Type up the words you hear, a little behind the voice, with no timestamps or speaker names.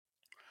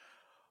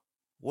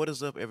What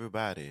is up,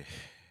 everybody?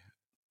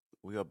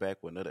 We are back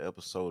with another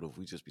episode of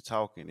We Just Be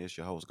Talking. It's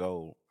your host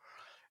Gold.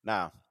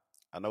 Now,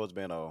 I know it's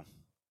been a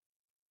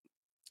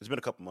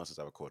couple months since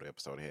I recorded an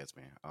episode. It has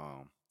been,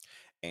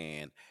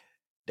 and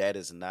that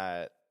is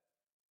not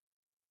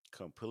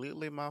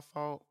completely my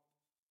fault.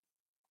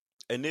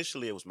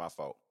 Initially, it was my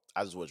fault.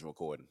 I just wasn't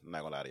recording. I'm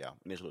not gonna lie to y'all.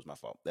 Initially, it was my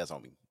fault. That's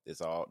on me.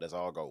 It's all. That's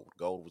all Gold.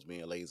 Gold was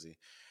being lazy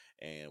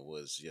and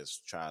was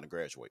just trying to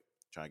graduate,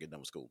 trying to get done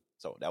with school.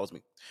 So that was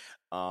me.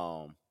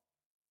 Um,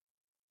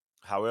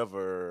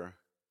 however,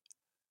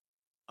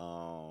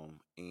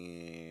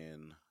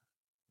 in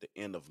the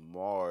end of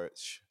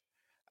March,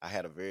 I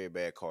had a very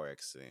bad car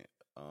accident.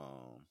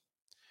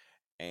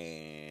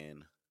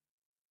 And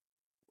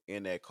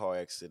in that car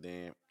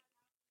accident,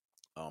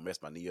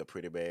 messed my knee up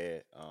pretty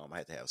bad. I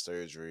had to have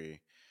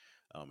surgery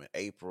in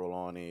April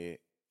on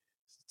it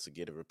to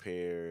get it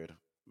repaired.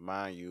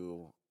 Mind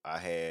you,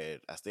 I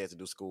still had to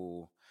do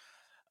school.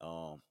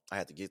 I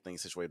had to get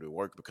things situated with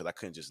work because I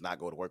couldn't just not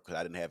go to work because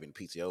I didn't have any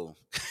PTO.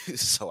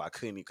 So I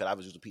couldn't because I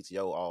was using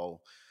PTO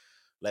all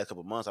last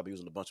couple of months. I've been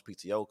using a bunch of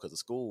PTO because of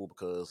school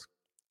because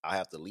I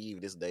have to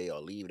leave this day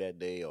or leave that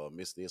day or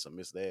miss this or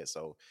miss that.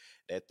 So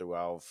that threw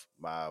off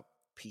my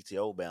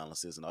PTO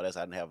balances and all that.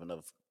 So I didn't have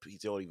enough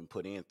PTO to even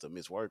put in to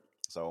miss work.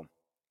 So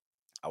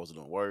I was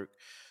doing work,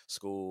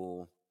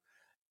 school,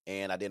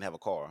 and I didn't have a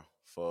car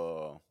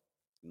for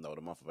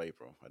the month of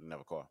April. I didn't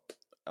have a car.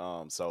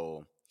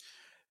 So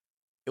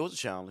it was a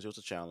challenge. It was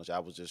a challenge. I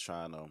was just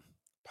trying to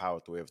power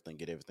through everything,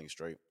 get everything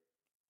straight,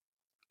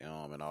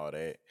 and all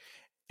that.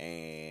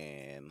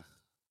 And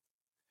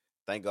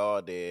thank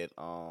God that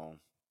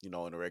in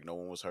the wreck no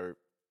one was hurt.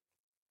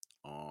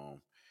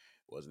 Um,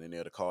 wasn't any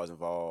other cars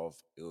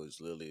involved. It was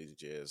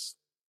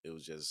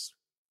just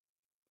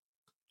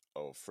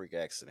a freak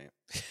accident.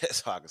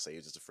 That's all I can say. It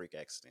was just a freak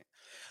accident.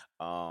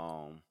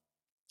 Um,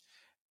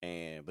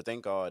 but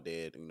thank God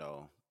that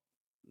no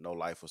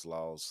life was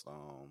lost.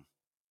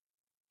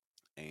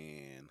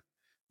 And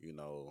you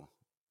know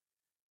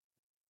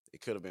it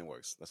could have been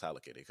worse. That's how I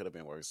look at it. It could have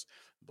been worse,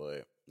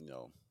 but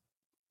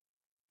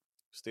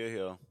still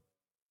here,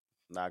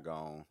 not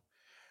gone.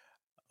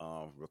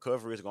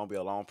 Recovery is gonna be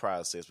a long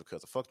process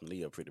because I fucked my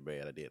knee up pretty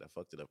bad. I did. I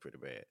fucked it up pretty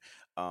bad.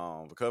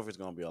 Recovery is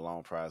gonna be a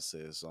long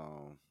process.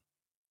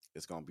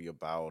 It's gonna be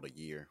about a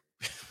year.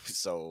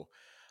 So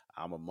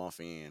I'm a month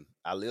in.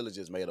 I literally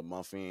just made a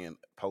month in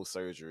post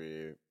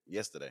surgery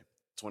yesterday,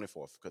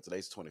 24th, because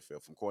today's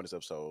 25th. I'm recording this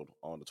episode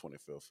on the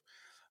 25th.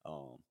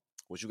 Um,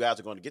 which you guys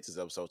are going to get this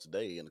episode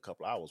today in a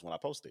couple hours when I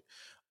post it.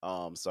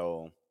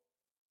 So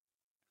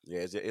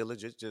yeah, it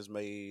legit just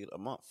made a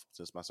month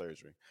since my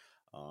surgery.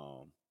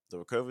 The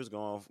recovery's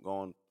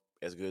going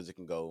as good as it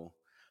can go.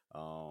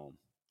 Um,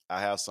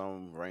 I have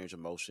some range of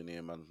motion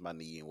in my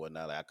knee and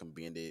whatnot. Like I can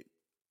bend it.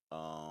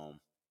 Um,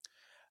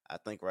 I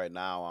think right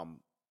now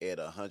I'm at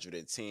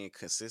 110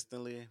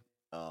 consistently,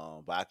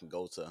 but I can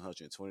go to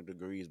 120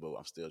 degrees. But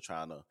I'm still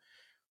trying to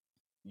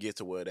get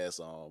to where that's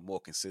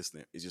more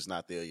consistent. It's just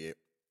not there yet.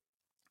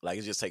 Like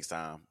it just takes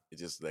time. It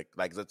just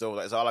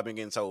that's all I've been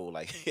getting told.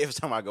 Like every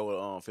time I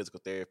go to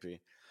physical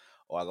therapy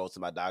or I go to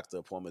my doctor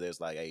appointment,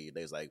 there's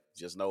like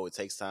just know it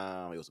takes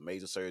time. It was a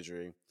major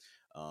surgery.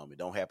 It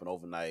don't happen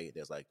overnight.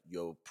 There's like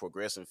you're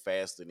progressing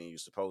faster than you're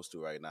supposed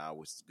to right now,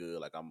 which is good.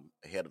 Like I'm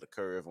ahead of the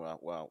curve.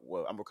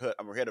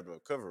 I'm ahead of the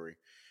recovery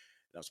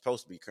that I'm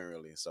supposed to be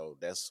currently. So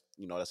that's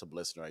a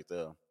blessing right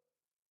there.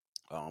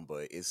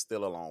 But it's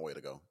still a long way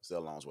to go. Still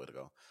a long way to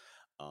go.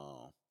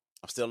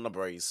 I'm still in the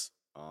brace.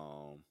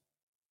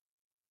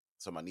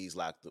 So my knees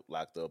locked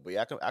up. But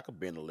yeah, I can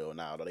bend a little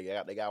now. They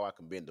got where I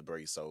can bend the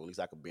brace, so at least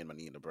I can bend my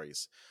knee in the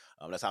brace.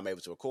 That's how I'm able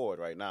to record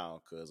right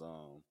now because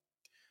I'm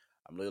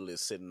literally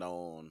sitting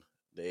on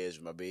the edge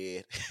of my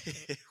bed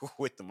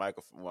with my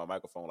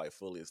microphone like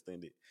fully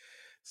extended,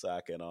 so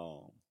I can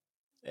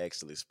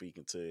actually speak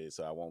into it,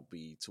 so I won't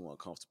be too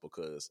uncomfortable.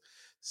 Because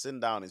sitting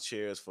down in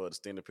chairs for an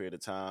extended period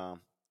of time,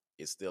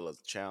 it's still a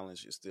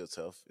challenge. It's still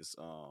tough.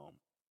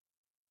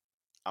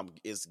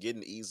 It's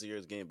getting easier.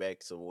 It's getting back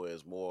to where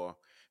it's more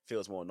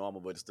feels more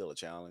normal, but it's still a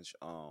challenge.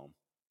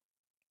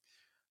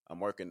 I'm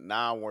working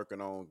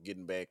on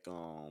getting back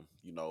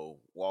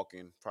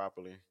walking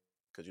properly.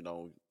 Cause you're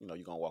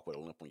gonna walk with a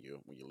limp on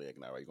your leg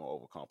now, right? You're gonna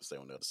overcompensate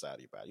on the other side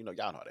of your body.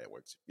 Y'all know how that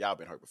works. Y'all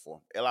been hurt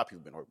before. A lot of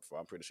people been hurt before.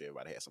 I'm pretty sure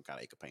everybody has some kind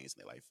of ache or pains in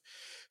their life,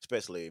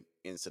 especially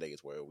in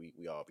today's world.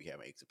 We all be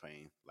having aches and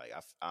pain. Like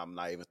I'm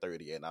not even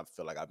 30 yet, and I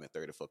feel like I've been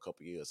 30 for a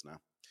couple years now.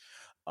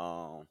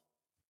 Um,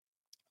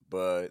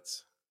 but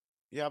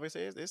yeah,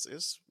 obviously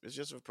it's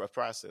just a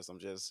process. I'm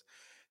just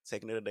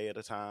taking it a day at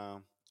a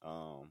time.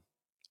 Um,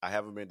 I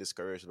haven't been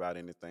discouraged about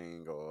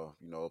anything or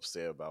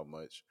upset about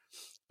much.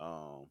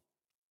 Um,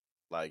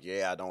 like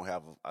yeah, I don't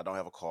have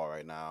a car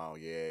right now.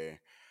 Yeah,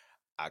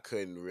 I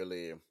couldn't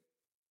really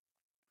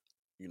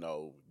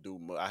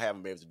I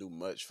haven't been able to do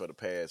much for the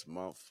past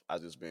month. I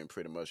just been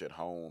pretty much at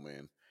home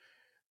and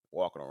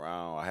walking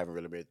around. I haven't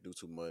really been able to do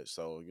too much.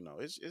 So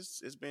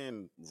it's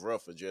been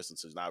rough adjusting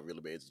to not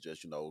really be able to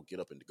just get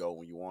up and go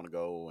when you want to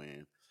go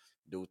and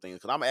do things.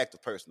 Because I'm an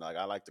active person. Like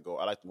I like to go.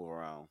 I like to move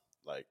around.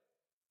 Like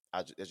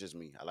it's just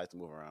me. I like to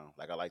move around.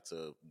 Like I like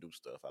to do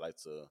stuff. I like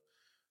to,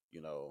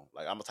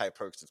 like I'm a type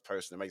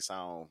person. It may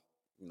sound,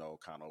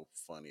 kind of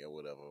funny or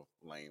whatever,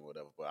 lame,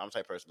 whatever. But I'm the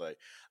type of person like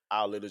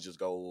I'll literally just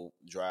go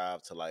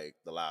drive to like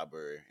the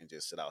library and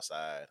just sit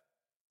outside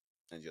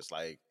and just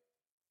like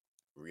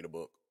read a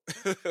book,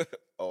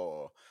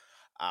 or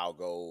I'll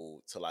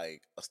go to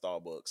like a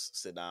Starbucks,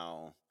 sit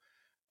down,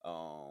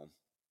 um,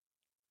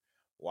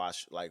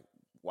 watch like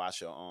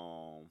watch a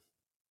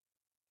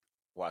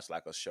watch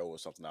like a show or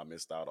something I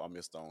missed out or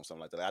missed on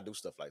something like that. I do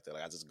stuff like that.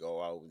 Like I just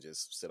go out and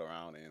just sit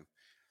around and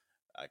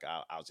like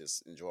I'll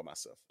just enjoy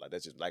myself. Like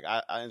that's just like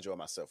I enjoy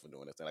myself for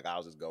doing this thing. Like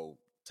I'll just go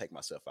take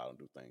myself out and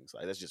do things.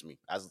 Like that's just me.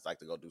 I just like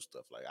to go do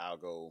stuff. Like I'll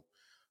go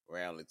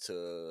randomly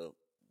to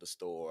the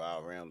store.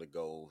 I'll randomly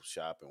go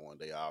shopping one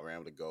day. I'll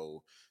randomly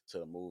go to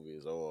the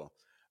movies, or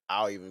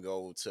I'll even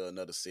go to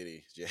another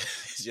city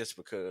just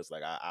because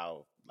like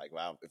I'll like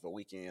if a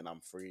weekend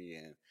I'm free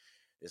and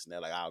it's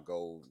not like I'll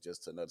go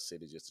just to another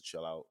city just to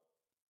chill out.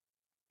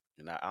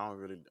 And I don't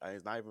really,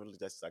 it's not even really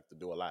just like to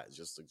do a lot. It's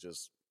just to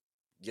just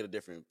get a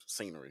different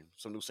scenery,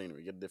 some new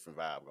scenery, get a different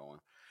vibe going.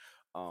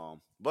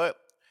 But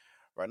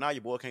right now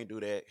your boy can't do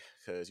that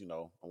because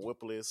I'm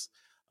whipless.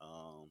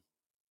 Um,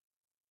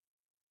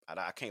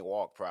 I can't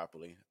walk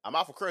properly. I'm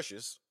out for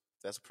crutches.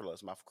 That's a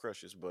plus. I'm out for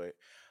crutches, but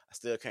I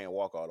still can't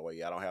walk all the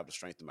way. I don't have the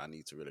strength in my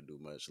knee to really do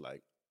much.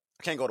 Like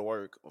I can't go to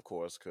work, of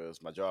course,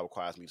 because my job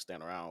requires me to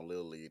stand around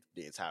literally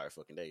the entire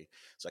fucking day.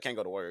 So I can't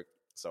go to work.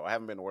 So I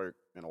haven't been to work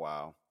in a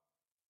while.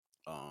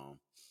 Um,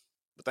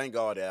 but thank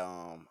God that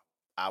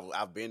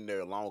I've been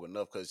there long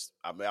enough because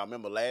I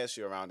remember last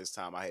year around this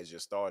time I had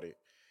just started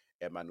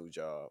at my new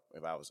job.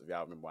 If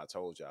y'all remember what I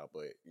told y'all,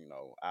 but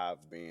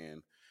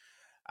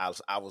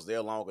I was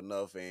there long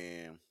enough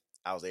and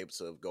I was able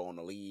to go on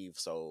the leave,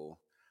 so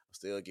I'm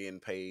still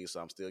getting paid. So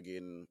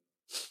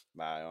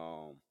my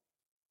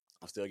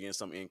I'm still getting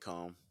some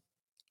income,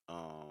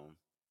 um,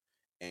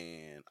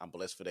 and I'm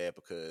blessed for that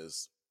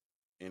because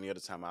any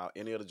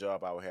other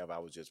job I would have, I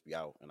would just be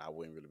out and I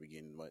wouldn't really be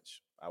getting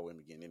much. I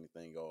wouldn't be getting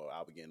anything, or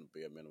I'll be getting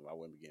bare minimum. I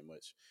wouldn't be getting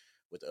much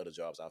with the other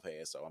jobs I've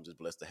had. So I'm just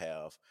blessed to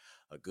have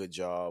a good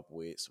job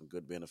with some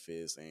good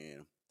benefits,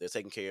 and they're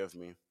taking care of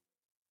me.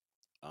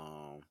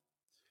 Um,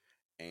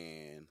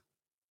 and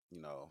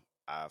you know,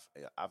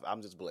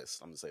 I'm just blessed.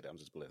 I'm gonna say that I'm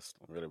just blessed.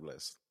 I'm really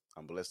blessed.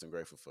 I'm blessed and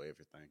grateful for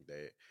everything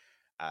that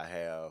I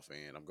have,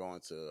 and I'm going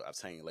to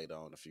obtain later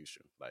on in the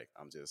future. Like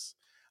I'm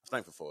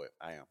thankful for it.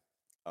 I am.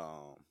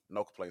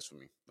 No complaints for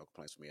me. No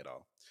complaints for me at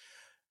all.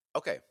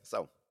 Okay,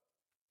 so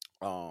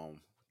um,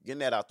 getting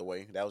that out the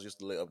way, that was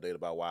just a little update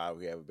about why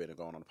we haven't been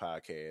going on the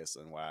podcast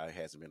and why it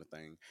hasn't been a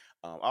thing.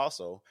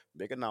 Also,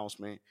 big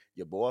announcement: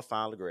 your boy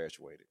finally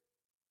graduated.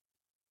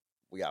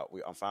 We out.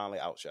 I'm finally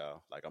out,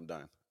 y'all. Like I'm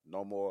done.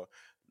 No more,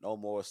 no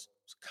more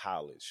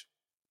college.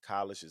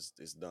 College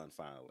is done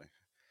finally.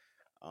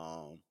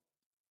 Um,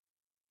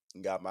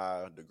 got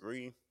my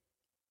degree.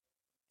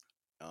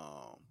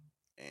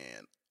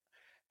 And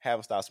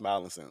haven't stopped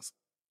smiling since.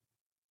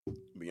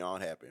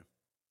 Beyond happy.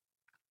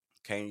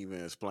 Can't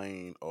even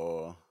explain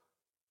or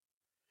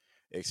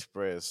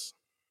express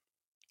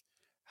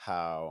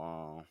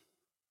how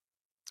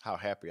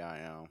happy I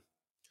am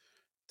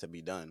to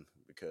be done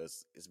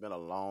because it's been a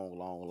long,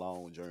 long,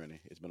 long journey.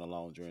 It's been a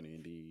long journey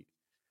indeed.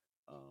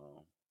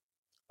 Um,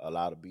 a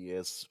lot of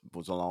BS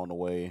was along the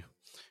way.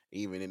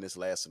 Even in this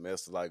last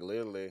semester, like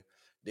literally,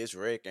 this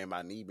wreck and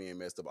my knee being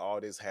messed up, all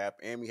this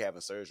happened, and me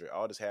having surgery,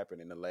 all this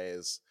happened in the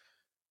last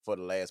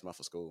month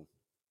of school.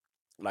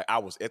 Like I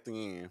was at the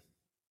end,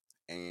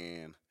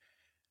 and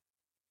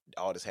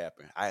all this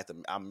happened.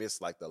 I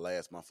missed like the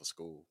last month of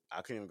school.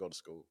 I couldn't even go to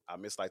school. I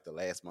missed like the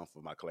last month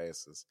of my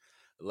classes.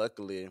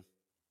 Luckily,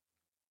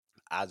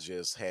 I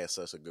just had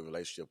such a good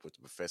relationship with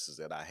the professors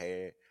that I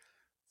had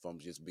from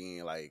just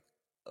being like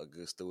a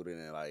good student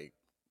and like,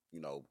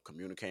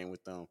 communicating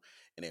with them,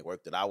 and they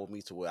worked it out with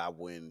me to where I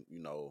wouldn't,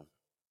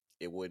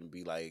 it wouldn't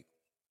be like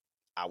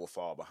I would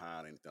fall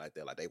behind or anything like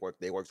that. Like they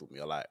worked with me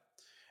a lot.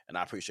 And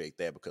I appreciate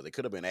that because they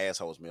could have been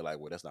assholes to me like,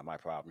 well, that's not my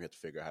problem. You have to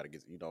figure out how to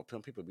get,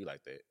 some people be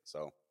like that.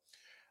 So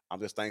I'm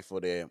just thankful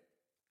that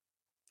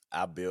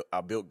I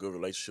built good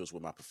relationships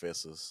with my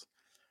professors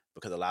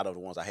because a lot of the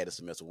ones I had this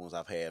semester, ones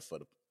I've had for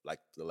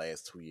the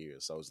last 2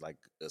 years. So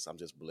I'm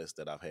just blessed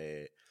that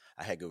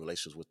I had good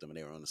relationships with them and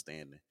they were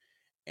understanding,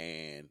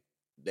 and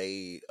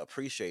they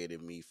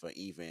appreciated me for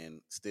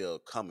even still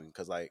coming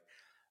because like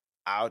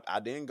I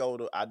didn't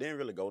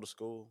really go to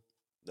school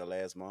the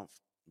last month,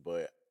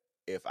 but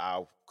if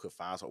I could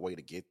find some way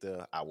to get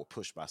there, I would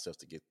push myself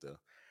to get there.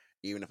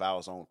 Even if I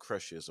was on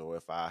crutches or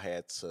if I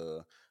had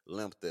to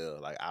limp there,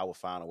 like I would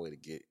find a way to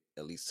get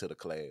at least to the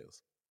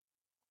class.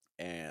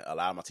 And a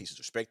lot of my teachers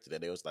respected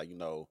that. They was like,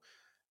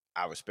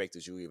 I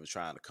respected you even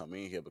trying to come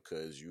in here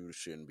because you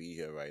shouldn't be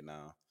here right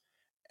now.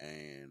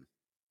 And,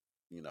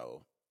 you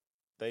know,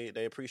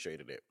 they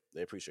appreciated it.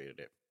 They appreciated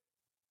it.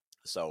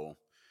 So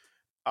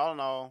all in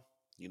all,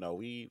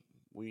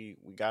 we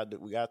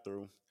got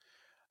through.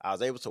 I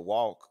was able to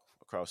walk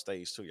across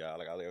stage too, y'all.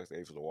 Like I was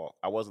able to walk.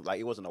 I wasn't like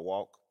it wasn't a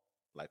walk.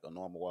 like a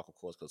normal walk, of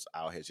course, because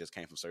I had just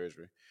came from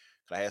surgery.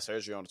 'Cause I had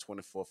surgery on the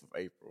 24th of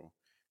April.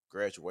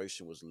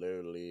 Graduation was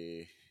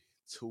literally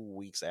 2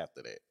 weeks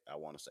after that. I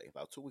want to say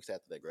about 2 weeks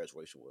after that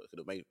graduation was.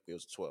 It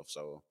was the 12th,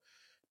 so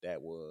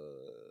that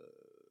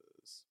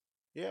was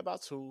yeah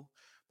about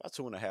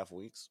 2.5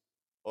 weeks,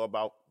 or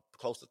about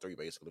close to three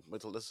basically.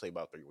 Let's say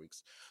about 3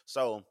 weeks.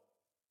 So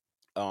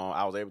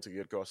I was able to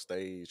get across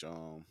stage.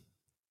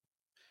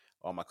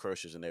 All my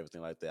crushes and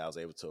everything like that. I was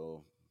able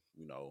to,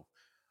 you know,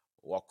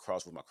 walk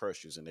across with my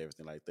crushes and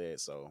everything like that.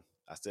 So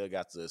I still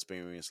got to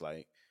experience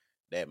like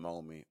that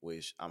moment,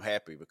 which I'm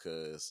happy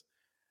because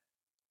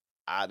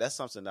I that's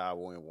something that I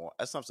won't want.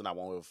 That's something I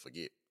won't ever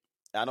forget.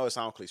 I know it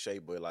sounds cliche,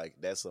 but like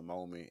that's a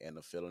moment and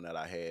the feeling that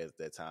I had at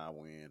that time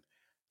when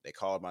they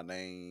called my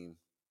name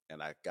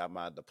and I got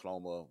my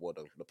diploma, well,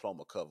 the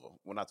diploma cover,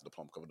 well, not the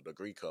diploma cover, the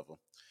degree cover,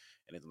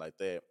 and anything like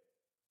that.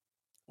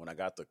 When I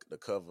got the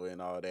cover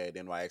and all that,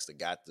 then when I actually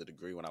got the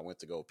degree, when I went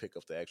to go pick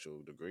up the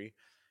actual degree,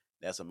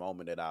 that's a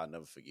moment that I'll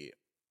never forget.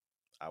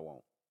 I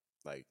won't.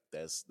 Like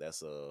that's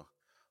a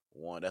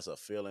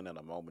feeling and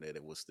a moment that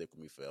it will stick with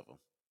me forever.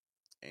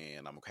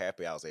 And I'm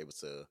happy I was able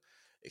to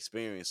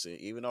experience it,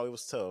 even though it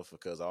was tough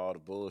because of all the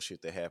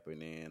bullshit that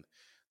happened in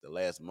the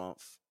last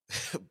month.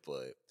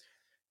 But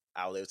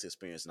I was able to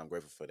experience, and I'm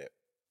grateful for that.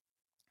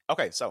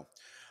 Okay, so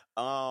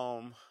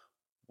um,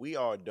 we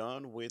are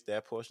done with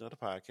that portion of the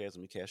podcast,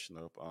 and we catching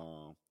up.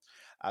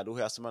 I do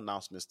have some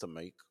announcements to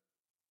make.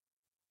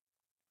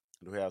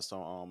 I do have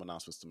some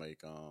announcements to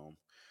make.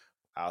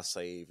 I'll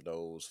save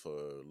those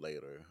for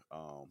later.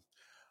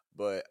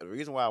 But the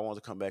reason why I want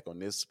to come back on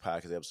this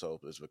podcast episode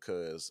is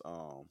because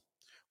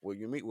with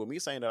me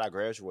saying that I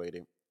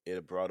graduated,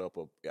 it brought up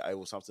it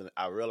was something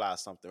I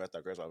realized something after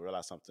I graduated. I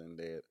realized something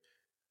that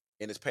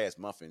in this past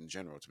month in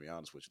general, to be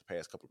honest with you, the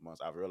past couple of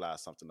months, I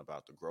realized something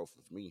about the growth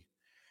of me,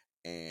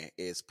 and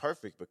it's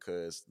perfect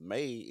because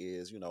May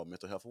is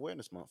Mental Health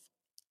Awareness Month,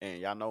 and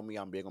y'all know me,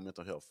 I'm big on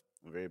mental health.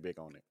 I'm very big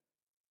on it.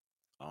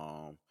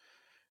 Um,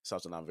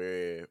 Something I'm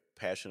very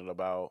passionate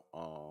about.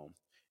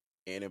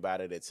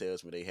 Anybody that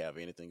tells me they have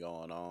anything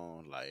going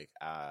on, like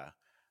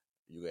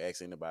you can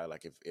ask anybody,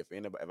 like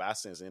if I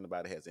sense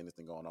anybody has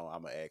anything going on,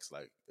 I'm gonna ask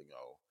like,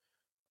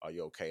 are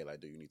you okay?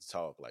 Like, do you need to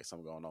talk? Like,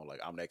 something going on?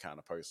 Like, I'm that kind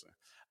of person.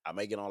 I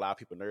may get on a lot of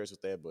people's nerves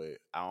with that, but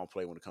I don't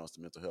play when it comes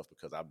to mental health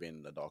because I've been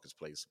in the darkest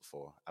place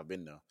before. I've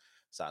been there,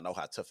 so I know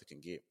how tough it can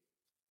get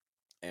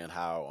and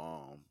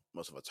how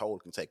much of a toll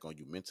it can take on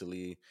you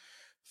mentally,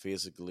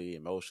 physically,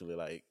 emotionally.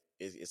 Like,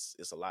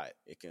 it's a lot.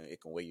 It can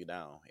weigh you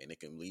down and it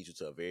can lead you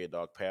to a very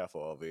dark path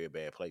or a very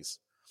bad place.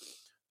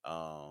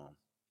 Um,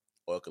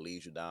 or it could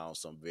lead you down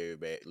some very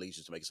bad, leads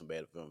you to make some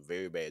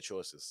very bad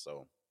choices.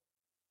 So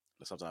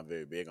that's something I'm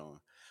very big on.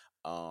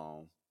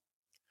 Um,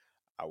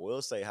 I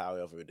will say,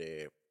 however,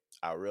 that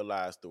I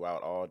realized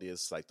throughout all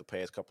this, like the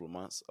past couple of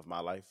months of my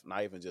life,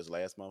 not even just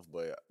last month,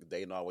 but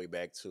dating all the way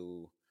back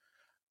to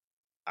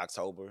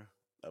October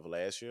of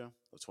last year,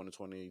 of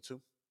 2022,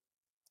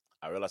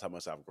 I realized how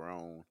much I've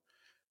grown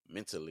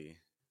mentally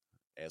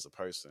as a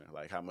person,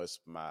 like how much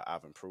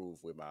I've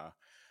improved with my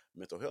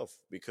mental health.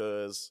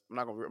 Because I'm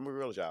gonna be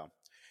real with y'all.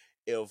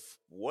 If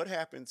what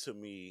happened to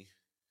me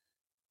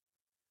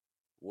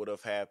would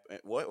have happened,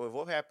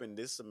 what happened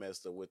this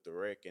semester with the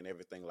wreck and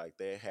everything like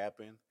that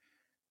happened,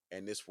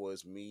 and this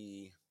was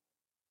me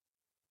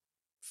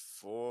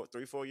 4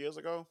 years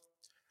ago,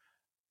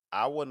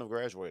 I wouldn't have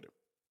graduated.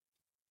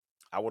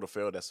 I would have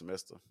failed that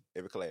semester,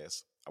 every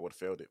class. I would have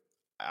failed it.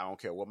 I don't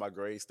care what my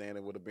grade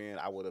standing would have been.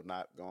 I would have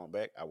not gone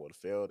back. I would have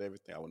failed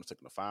everything. I wouldn't have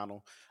taken the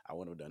final. I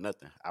wouldn't have done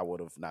nothing. I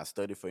would have not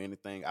studied for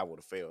anything. I would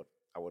have failed.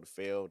 I would have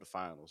failed the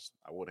finals.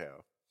 I would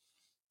have,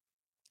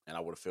 and I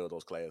would have failed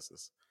those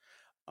classes.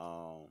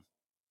 Um,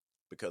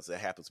 because that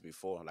happens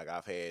before. Like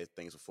I've had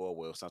things before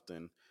where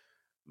something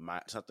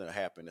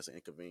happened that's an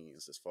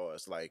inconvenience as far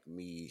as like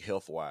me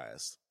health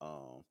wise,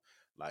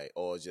 like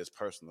or just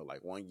personal.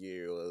 Like one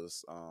year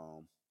was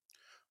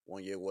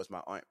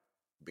my aunt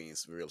being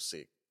real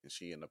sick and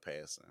she ended up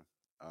passing.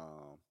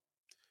 Um,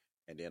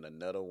 and then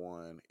another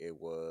one, it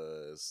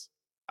was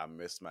I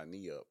messed my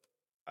knee up.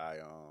 I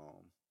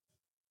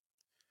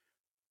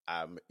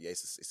yeah,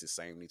 it's the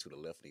same knee to the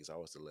left knee. It's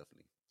always the left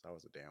knee. It's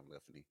always the damn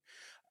left knee.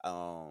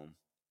 Um,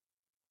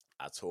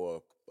 I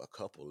tore a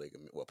couple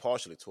ligaments, well,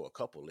 partially tore a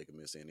couple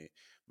ligaments in it,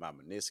 my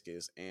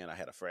meniscus, and I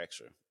had a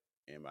fracture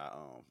in my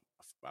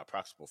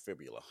proximal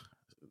fibula.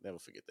 Never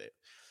forget that.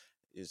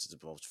 It's just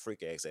the most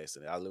freak ass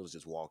accident. I was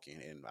just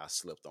walking and I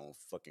slipped on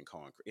fucking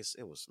concrete.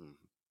 It was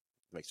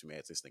makes me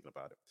mad just thinking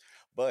about it.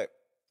 But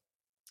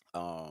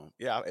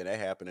yeah, and that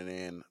happened, and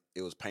then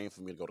it was painful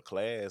for me to go to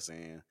class,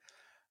 and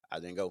I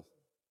didn't go.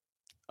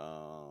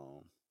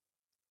 Um,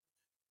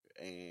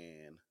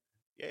 and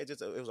yeah,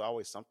 it was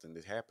always something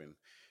that happened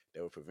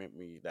that would prevent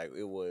me, like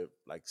it would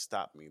like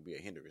stop me, be a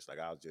hindrance. Like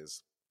I'll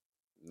just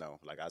no,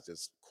 like I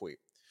just quit.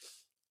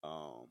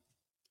 Um,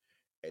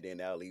 and then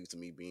that leads to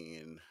me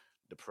being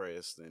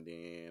depressed, and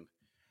then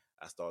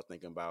I start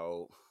thinking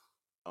about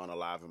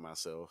unaliving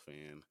myself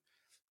and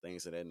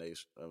things of that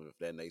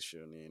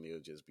nature, and then it'll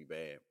just be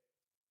bad.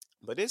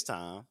 But this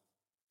time,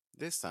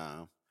 This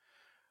time,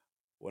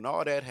 when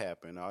all that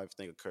happened, all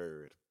everything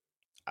occurred,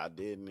 I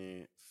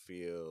didn't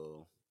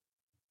feel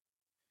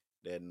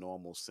that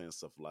normal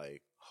sense of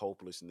like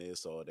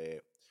hopelessness or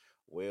that,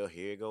 well,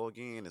 here you go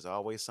again. There's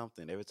always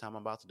something. Every time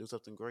I'm about to do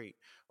something great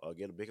or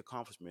get a big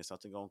accomplishment,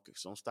 something gonna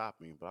stop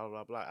me. Blah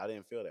blah blah. I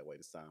didn't feel that way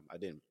this time. I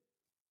didn't.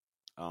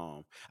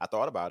 I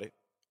thought about it.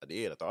 I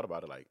did. I thought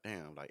about it. Like,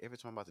 damn. Like every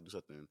time I'm about to do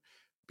something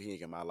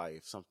big in my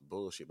life, something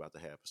bullshit about to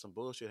happen. Some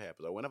bullshit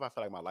happens. Or whenever I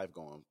feel like my life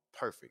going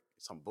perfect,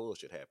 some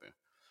bullshit happen.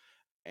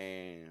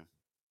 And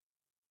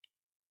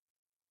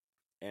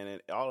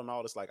all in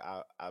all, it's like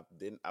I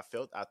didn't I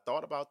felt I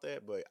thought about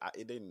that, but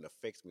it didn't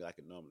affect me like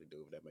it normally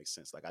do. If that makes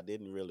sense, like I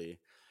didn't really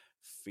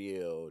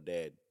feel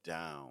that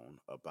down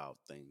about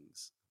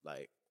things.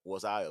 Like,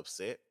 was I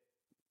upset?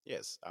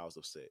 Yes, I was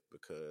upset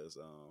because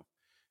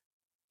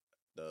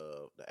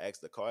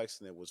the car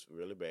accident was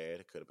really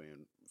bad. It could have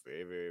been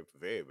very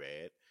very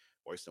bad,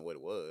 worse than what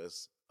it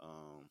was.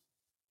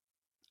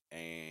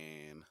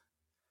 And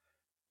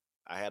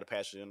I had a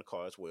passenger in the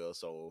car as well,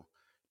 so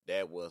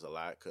that was a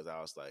lot because I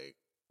was like,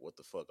 "What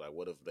the fuck?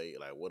 What if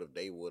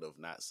they would have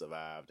not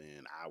survived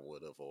and I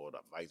would have, or the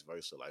vice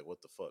versa? Like,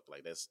 what the fuck?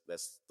 Like, that's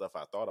stuff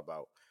I thought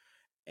about,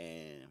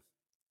 and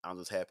I'm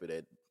just happy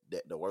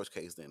that the worst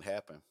case didn't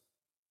happen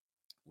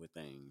with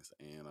things,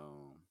 and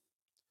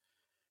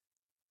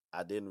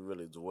I didn't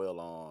really dwell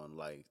on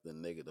like the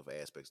negative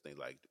aspects, things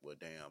like, well,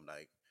 damn,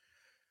 like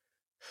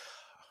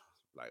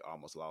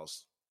almost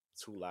lost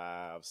 2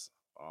 lives.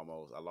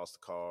 Almost, I lost the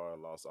car.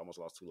 Almost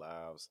lost 2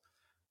 lives.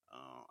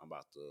 I'm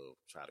about to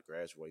try to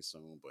graduate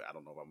soon, but I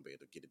don't know if I'm gonna be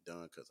able to get it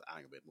done because I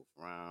ain't gonna be able to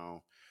move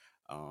around.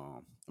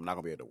 I'm not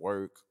gonna be able to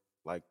work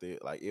like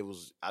that. Like it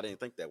was. I didn't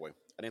think that way.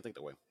 I didn't think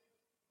that way.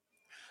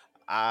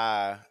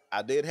 I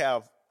did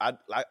have.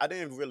 I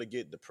didn't really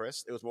get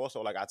depressed. It was more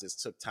so like I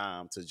just took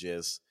time to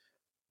just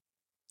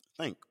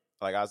think.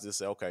 Like I just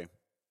said, okay,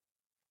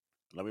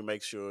 let me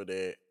make sure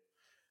that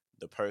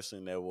the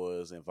person that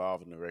was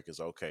involved in the wreck is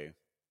okay.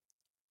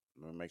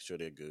 Let me make sure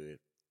they're good.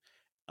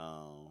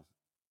 Um,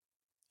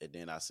 and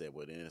then I said,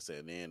 well, then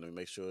let me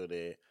make sure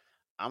that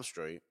I'm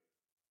straight.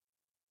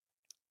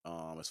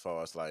 As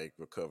far as like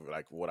recovery,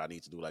 like what I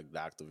need to do, like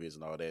doctor visits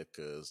and all that,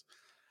 because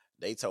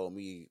they told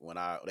me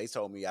I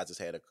just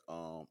had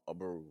a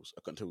bruise,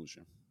 a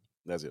contusion.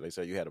 That's it. They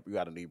said you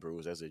had a knee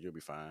bruise. That's it. You'll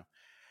be fine.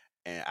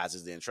 And I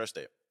just didn't trust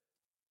that.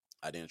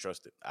 I didn't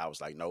trust it. I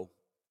was like, no,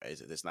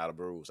 it's not a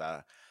bruise.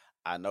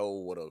 I know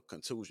what a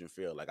contusion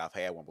feel like. I've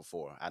had one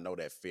before. I know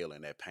that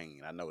feeling, that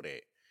pain. I know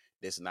that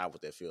this is not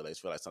what that feel. Like. It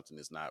feel like something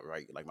is not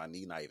right. Like my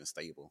knee not even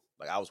stable.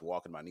 Like I was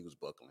walking, my knee was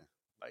buckling.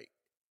 Like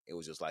it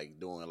was just like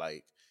doing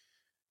like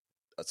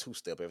a 2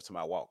 step every time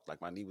I walked. Like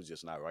my knee was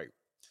just not right.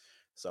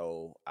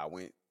 So I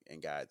went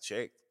and got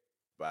checked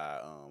by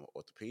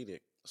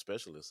orthopedic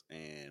specialist,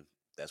 and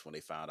that's when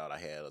they found out I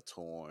had a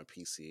torn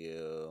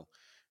PCL.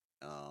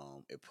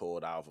 It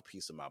pulled off a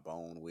piece of my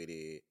bone with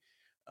it.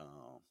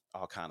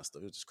 All kind of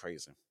stuff. It was just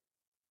crazy.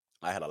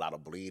 I had a lot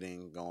of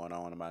bleeding going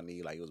on in my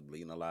knee, like it was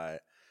bleeding a lot.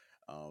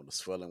 The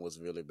swelling was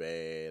really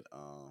bad.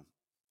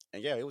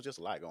 And yeah, it was just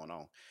a lot going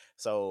on.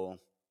 So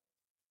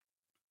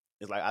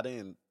it's like I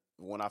didn't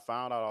when I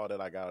found out all that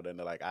I got out there,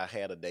 like I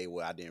had a day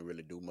where I didn't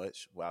really do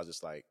much. Where I was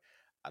just like,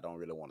 I don't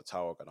really want to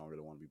talk. I don't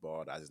really want to be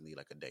bothered. I just need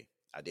like a day.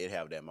 I did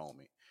have that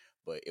moment,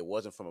 but it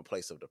wasn't from a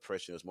place of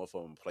depression. It was more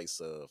from a place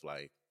of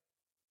like,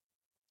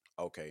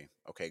 okay,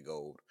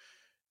 gold.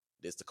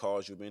 This the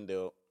cards you've been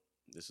dealt.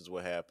 This is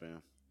what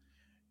happened.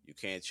 You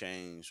can't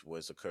change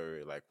what's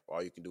occurred. Like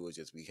all you can do is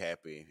just be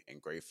happy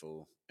and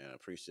grateful and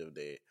appreciative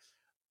that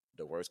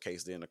the worst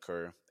case didn't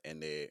occur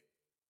and that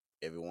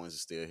everyone's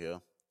still here,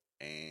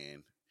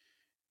 and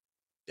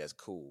that's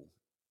cool.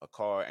 A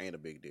car ain't a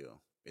big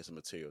deal. It's a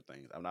material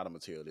thing. I'm not a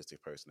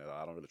materialistic person at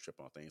all. I don't really trip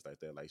on things like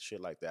that. Like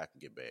shit like that, I can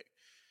get back.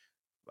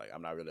 Like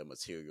I'm not really a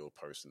material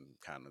person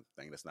kind of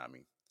thing. That's not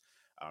me.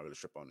 I don't really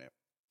trip on that.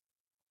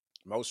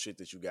 Most shit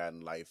that you got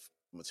in life,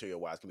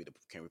 material wise,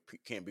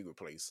 can't be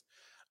replaced,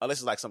 unless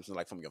it's like something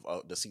like from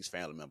your deceased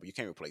family member. You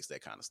can't replace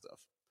that kind of stuff.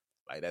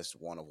 Like that's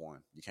one of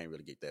one. You can't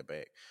really get that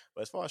back.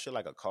 But as far as shit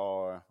like a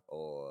car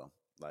or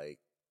like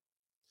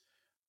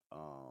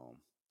um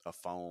a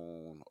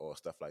phone or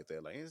stuff like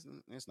that, like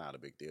it's not a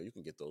big deal. You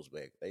can get those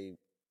back. They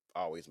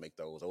always make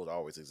those. Those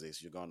always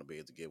exist. You're gonna be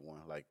able to get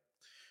one. Like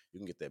you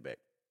can get that back.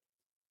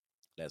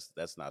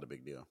 That's not a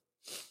big deal.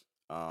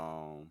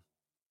 Um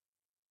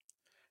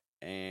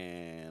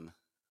and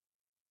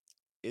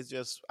it's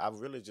just I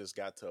really just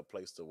got to a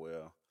place to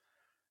where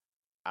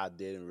I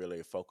didn't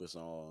really focus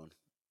on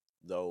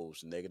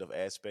those negative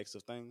aspects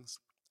of things.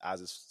 I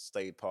just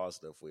stayed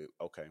positive with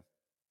okay,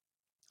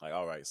 like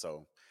all right,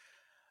 so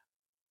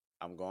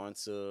I'm going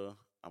to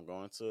I'm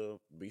going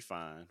to be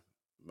fine.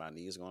 My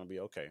knee is going to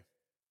be okay.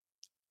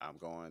 I'm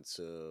going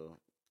to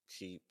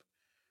keep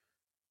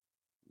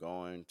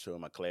going to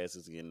my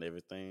classes, getting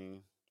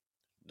everything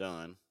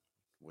done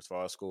as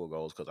far as school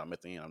goes, because I'm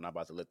at the end. I'm not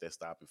about to let that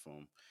stop me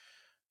from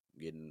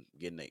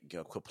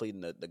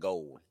completing the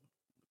goal,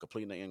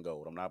 completing the end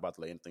goal. I'm not about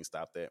to let anything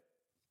stop that.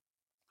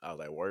 I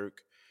was at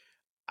work.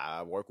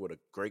 I work with a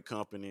great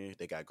company.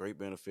 They got great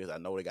benefits. I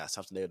know they got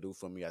something they'll do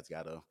for me. I just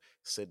gotta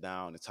sit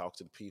down and talk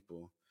to the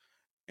people.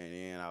 And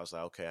then I was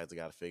like, okay, I just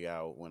gotta figure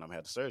out when I'm gonna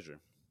have the surgery,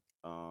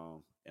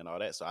 and all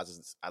that. So I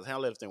just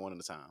handle everything one at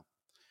a time.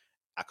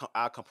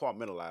 I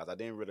compartmentalize. I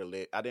didn't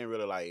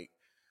really like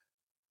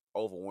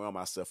overwhelm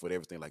myself with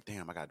everything. Like,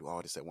 damn, I gotta do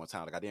all this at one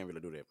time. Like, I didn't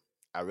really do that.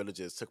 I really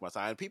just took my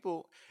time.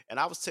 And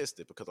I was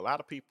tested because a lot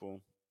of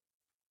people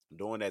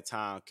during that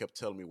time kept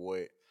telling me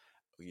what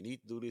you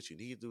need to do this, you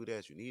need to do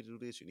that, you need to do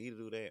this, you need to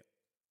do that.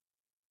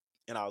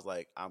 And I was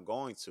like, I'm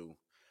going to.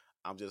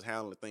 I'm just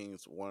handling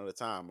things one at a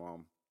time.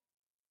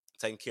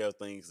 Taking care of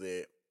things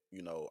that,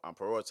 I'm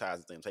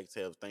prioritizing things, taking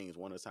care of things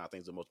one at a time.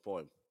 Things are most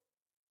important.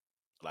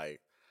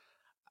 Like,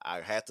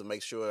 I had to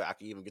make sure I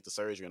could even get the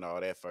surgery and all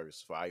that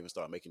first before I even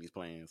start making these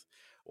plans.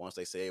 Once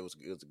they said it was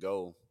good to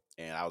go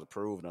and I was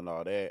approved and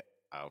all that,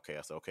 I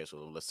said, okay,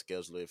 so let's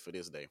schedule it for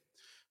this day.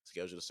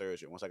 Schedule the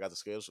surgery. Once I got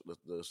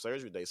the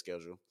surgery day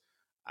scheduled,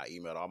 I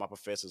emailed all my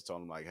professors,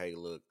 told them like, hey,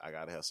 look, I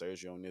gotta have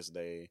surgery on this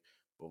day.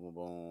 Boom, boom,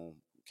 boom.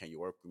 Can you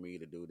work with me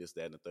to do this,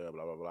 that, and the third?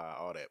 Blah, blah, blah,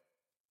 all that.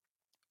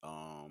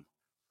 Um,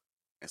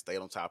 and stayed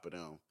on top of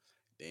them.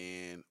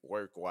 Then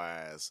work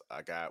wise,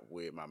 I got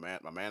with my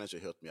manager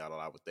helped me out a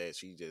lot with that.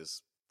 She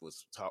just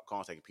was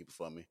contacting people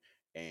for me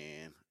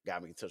and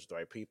got me in touch with the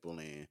right people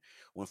and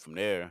went from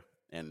there.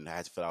 And I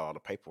had to fill out all the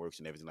paperwork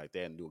and everything like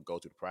that and go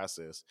through the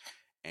process.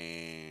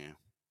 And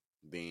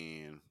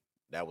then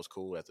that was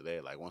cool after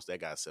that. Like once that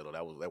got settled,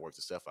 that worked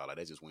itself out. Like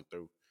that just went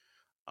through.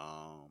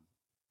 Um,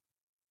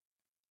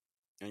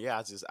 and yeah,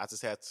 I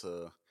just had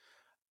to.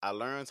 I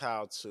learned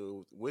how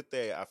to with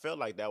that. I felt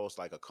like that was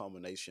like a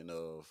combination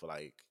of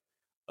like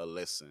a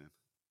lesson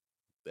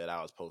that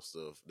I was supposed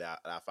to that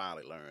I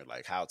finally learned,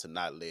 like how to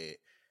not let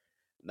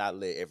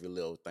every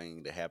little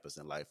thing that happens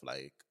in life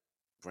like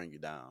bring you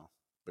down.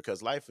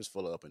 Because life is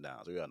full of up and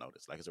downs. We all know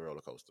this. Like it's a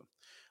roller coaster.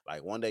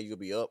 Like one day you'll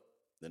be up,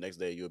 the next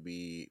day you'll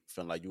be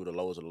feeling like you're the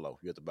lowest of the low.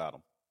 You're at the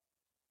bottom.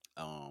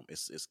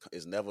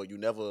 It's never you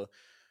never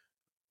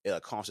in a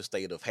constant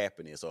state of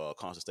happiness or a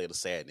constant state of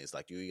sadness.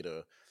 Like you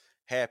either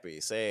happy,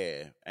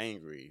 sad,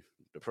 angry,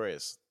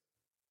 depressed,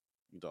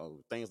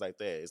 things like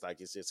that. It's like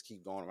it's just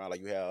keep going around.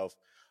 Like you have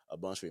a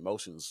bunch of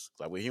emotions.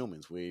 Like we're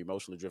humans, we're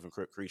emotionally driven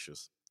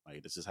creatures.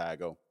 Like this is how I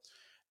go.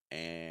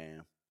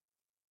 And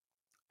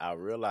I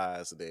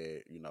realized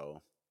that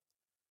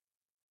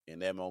in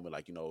that moment,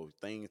 like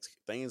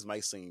things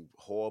might seem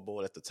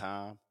horrible at the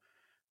time,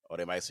 or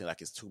they might seem like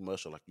it's too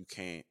much, or like you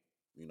can't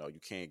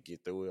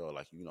get through it, or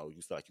like you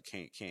feel like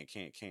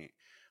you can't.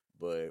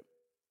 But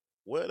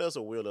where there's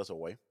a will, there's a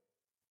way.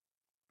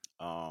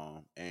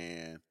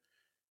 And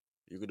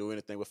you can do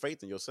anything with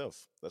faith in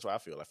yourself. That's what I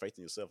feel like faith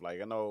in yourself. Like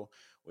I know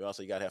we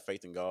also you gotta have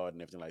faith in God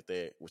and everything like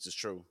that, which is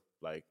true.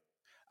 Like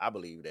I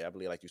believe that. I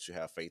believe like you should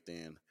have faith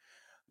in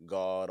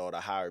God or the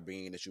higher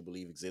being that you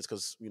believe exists.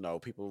 Because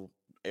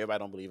everybody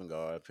don't believe in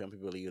God. Some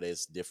people believe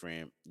there's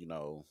different,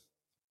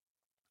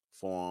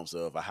 forms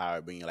of a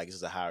higher being. Like it's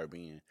just a higher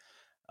being,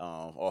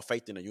 or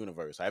faith in the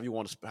universe. However you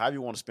want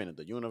to spend it.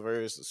 The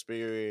universe, the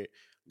spirit,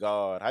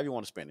 God. However you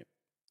want to spend it.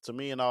 To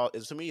me,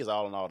 it's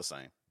all in all the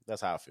same.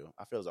 That's how I feel.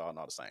 I feel it's all in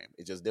all the same.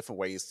 It's just different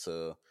ways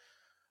to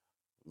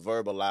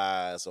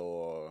verbalize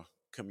or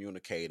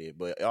communicate it,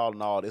 but all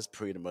in all, it's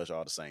pretty much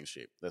all the same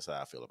shit. That's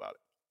how I feel about it.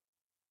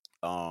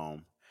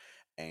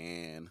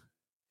 And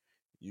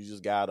you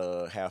just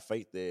gotta have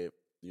faith that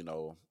you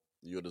know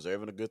you're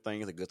deserving of good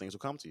things, and good things will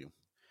come to you.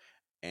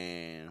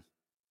 And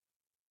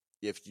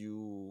if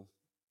you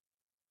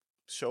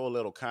show a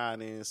little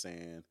kindness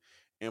and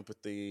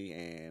empathy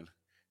and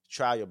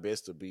try your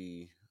best to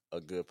be a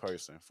good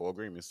person for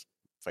agreements,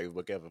 favorite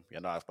book ever.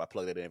 I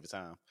plug that in every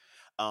time.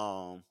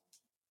 Um,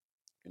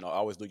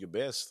 always do your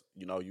best.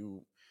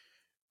 You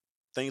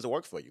things will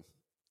work for you.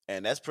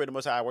 And that's pretty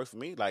much how it worked for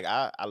me. Like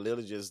I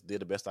literally just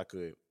did the best I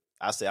could.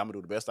 I said I'm gonna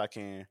do the best I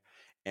can,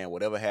 and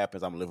whatever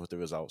happens, I'm gonna live with the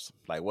results.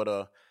 Like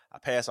whether I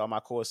pass all my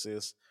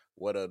courses,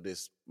 whether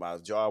this my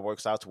job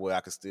works out to where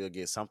I can still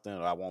get something,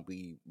 or I won't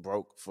be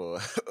broke for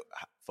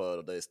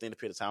for the extended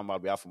period of time I'll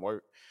be out from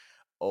work,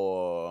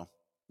 or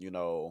you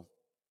know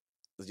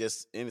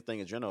just anything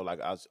in general,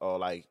 or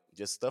like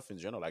just stuff in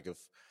general. Like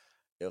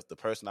if the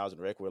person I was in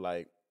the wreck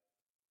with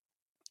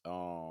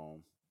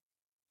um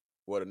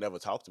would have never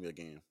talked to me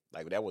again.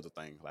 Like that was the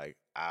thing. Like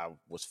I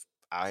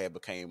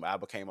became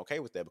okay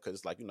with that because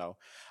it's like,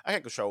 I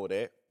can't control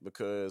that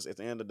because at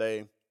the end of the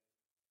day,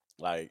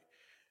 like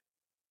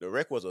the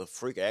wreck was a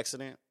freak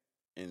accident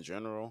in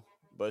general.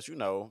 But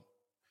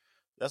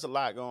that's a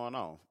lot going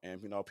on.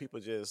 And people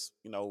just,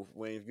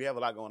 when you have a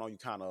lot going on, you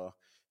kinda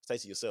stay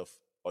to yourself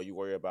or you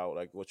worry about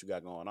like what you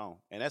got going on.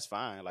 And that's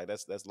fine. Like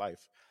that's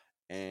life.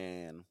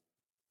 And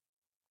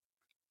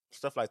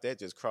stuff like that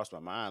just crossed my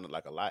mind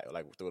like a lot,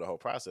 like through the whole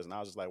process. And I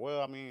was just like,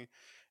 well, I mean,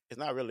 it's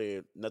not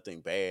really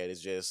nothing bad.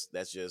 It's just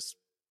that's just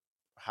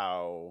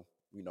how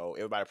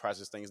everybody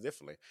processes things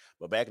differently.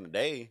 But back in the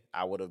day,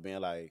 I would have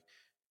been like,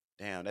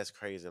 damn, that's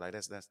crazy. Like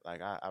that's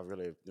like I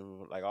really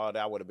like all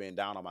that I would have been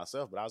down on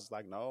myself, but I was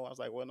like, no, I was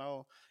like, well,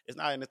 no, it's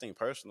not anything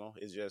personal.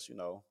 It's just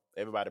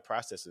everybody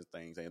processes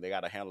things and they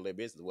got to handle their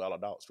business. We're all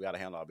adults. We got to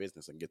handle our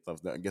business and get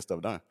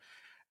stuff done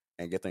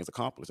and get things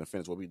accomplished and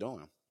finish what we're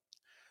doing.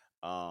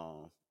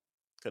 Cause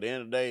at the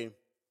end of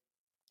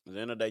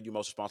the day, you're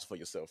most responsible for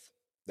yourself.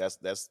 That's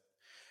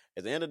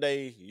at the end of the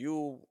day,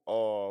 you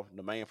are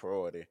the main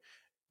priority.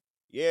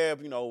 Yeah,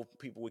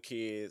 people with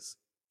kids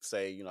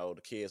say,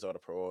 the kids are the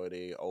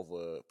priority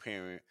over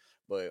parent.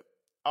 But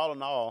all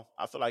in all,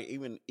 I feel like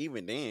even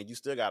then, you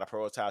still gotta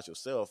prioritize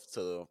yourself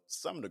to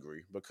some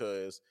degree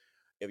because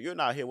if you're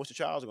not here, what's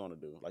your child's gonna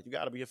do? Like you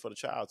gotta be here for the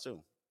child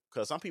too.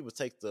 Because some people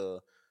take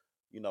the,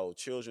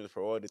 children's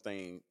priority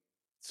thing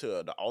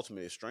to the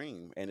ultimate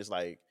extreme, and it's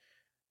like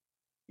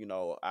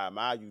I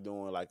admire you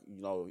doing like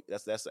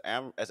that's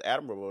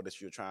admirable that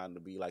you're trying to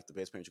be like the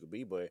best parent you could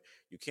be, but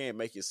you can't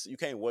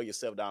wear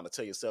yourself down to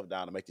tear yourself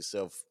down to make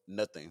yourself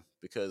nothing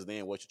because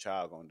then what your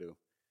child gonna do?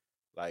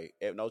 Like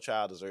if no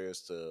child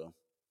deserves to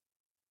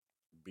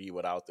be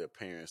without their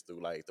parents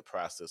through like the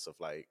process of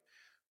like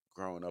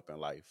growing up in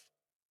life.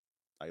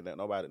 Like that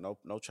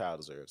no child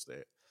deserves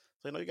that.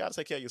 So you gotta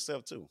take care of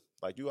yourself too.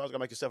 Like you always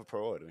gotta make yourself a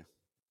priority.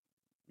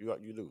 You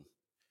do.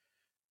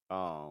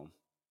 Um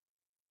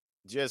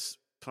just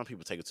some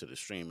people take it to the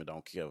extreme and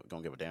don't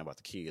give a damn about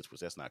the kids,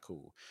 which that's not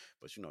cool.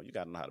 But you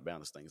got to know how to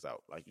balance things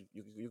out. Like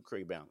you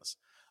create balance,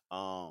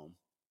 um,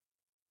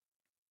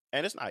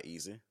 and it's not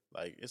easy.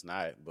 Like it's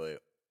not, but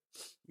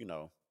you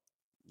know,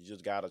 you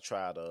just gotta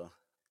try to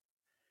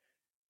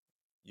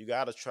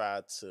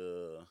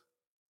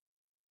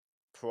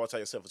prioritize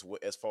yourself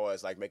as far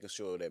as like making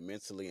sure that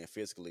mentally and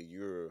physically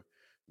you're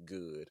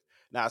good.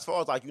 Now, as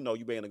far as like you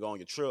being able to go on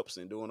your trips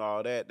and doing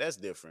all that, that's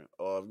different.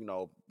 Or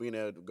being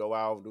able to go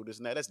out and do this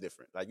and that, that's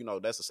different. Like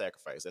that's a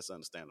sacrifice. That's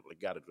understandable. You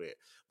got to do that.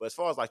 But as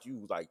far as like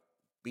you like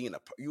being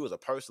you as a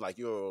person, like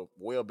your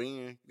well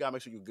being, you gotta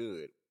make sure you're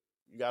good.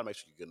 You gotta make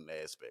sure you're good in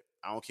that aspect.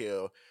 I don't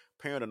care,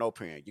 parent or no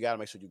parent. You gotta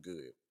make sure you're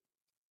good.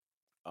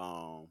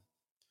 Um,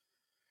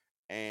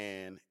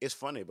 and it's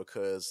funny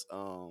because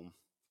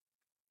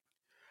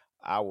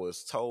I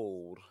was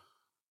told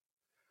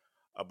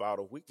about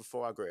a week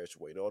before I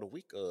graduated, or the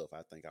week of,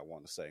 I think I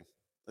want to say.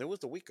 It was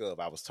the week of,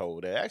 I was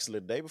told that. Actually,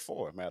 the day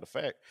before, matter of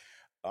fact,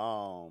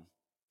 um,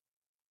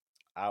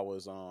 I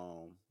was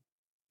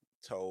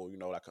told,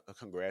 like,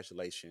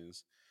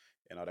 congratulations,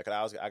 that.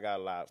 Cause I got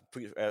a lot.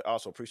 I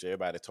also appreciate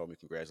everybody that told me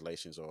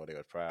congratulations, or they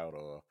were proud,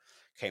 or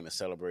came and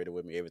celebrated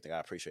with me. Everything, I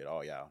appreciate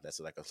all y'all. That's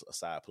like a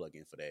side plug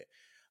in for that.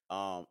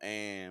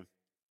 And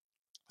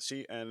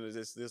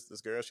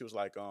this girl, she was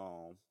like,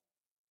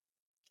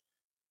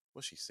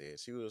 what she said.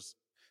 She was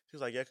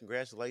like, yeah,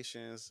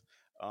 congratulations.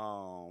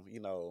 You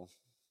know,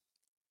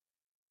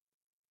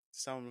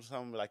 some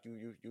like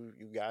you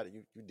got it,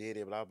 you did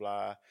it, blah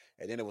blah.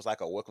 And then it was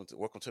like a welcome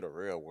to the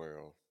real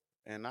world.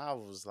 And I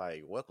was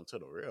like, welcome to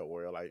the real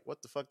world. Like,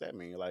 what the fuck that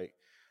mean? Like,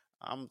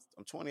 I'm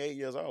 28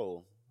 years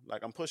old.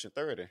 Like, I'm pushing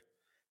 30.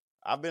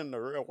 I've been in the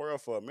real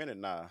world for a minute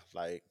now.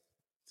 Like,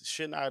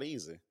 shit not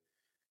easy.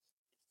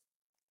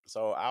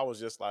 So I was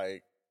just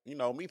like,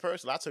 me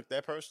personally, I took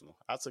that personal.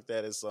 I took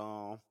that as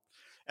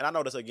and I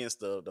know that's against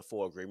the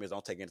four agreements.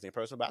 Don't take anything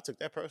personal, but I took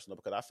that personal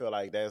because I feel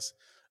like that's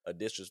a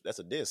diss. That's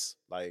a diss.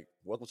 Like,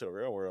 welcome to the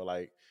real world.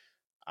 Like,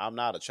 I'm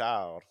not a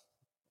child.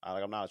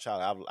 I'm not a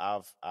child.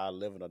 I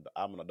live in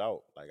I'm an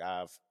adult. Like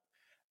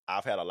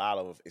I've had a lot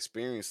of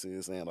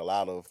experiences and a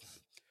lot of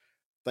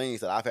things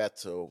that I've had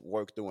to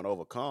work through and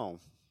overcome.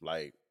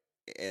 Like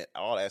in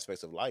all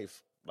aspects of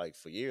life. Like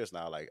for years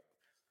now. Like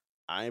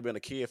I ain't been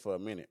a kid for a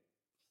minute.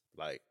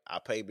 Like I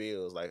pay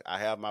bills. Like I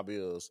have my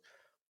bills.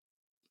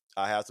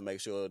 I have to make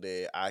sure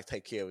that I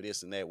take care of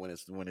this and that when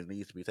it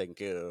needs to be taken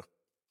care of.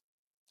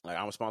 Like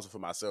I'm responsible for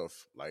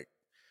myself.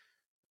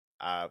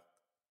 I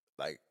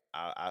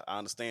I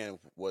understand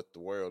what the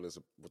world is.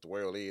 What the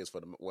world is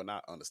for the well,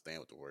 not understand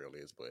what the world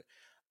is, but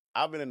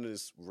I've been in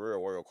this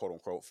real world, quote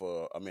unquote,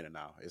 for a minute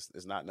now.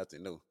 It's not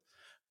nothing new.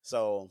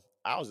 So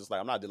I was just like,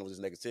 I'm not dealing with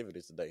this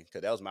negativity today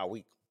because that was my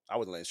week. I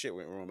wasn't letting shit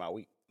ruin my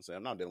week. So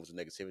I'm not dealing with this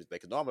negativity today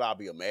because normally I'll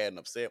be mad and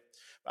upset.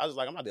 But I was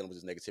like, I'm not dealing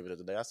with this negativity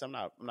today. I said,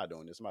 I'm not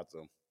doing this.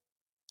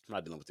 I'm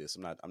not dealing with this.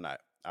 I'm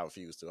not. I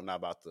refuse to. I'm not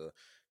about to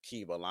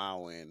keep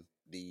allowing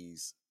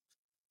these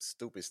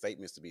stupid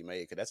statements to be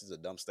made because that's just a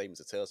dumb statement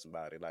to tell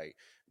somebody. Like,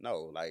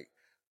 no, like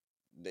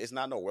it's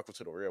not no welcome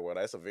to the real world.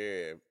 That's a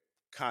very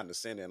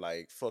condescending,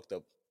 like fucked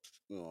up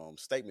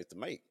statement to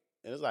make.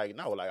 And it's like,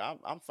 no, like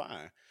I'm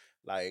fine.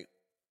 Like,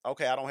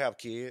 okay, I don't have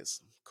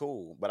kids,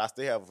 cool, but I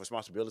still have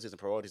responsibilities and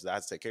priorities that I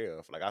have to take care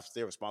of. Like I'm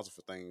still responsible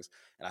for things,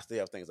 and I still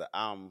have things that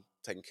I'm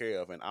taking care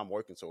of and I'm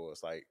working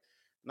towards. Like,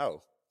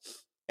 no,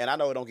 and I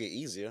know it don't get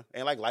easier.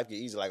 And like life get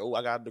easier. Like, oh,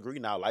 I got a degree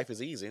now. Life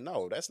is easy.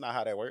 No, that's not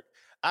how that works.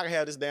 I can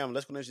have this damn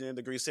electrical engineering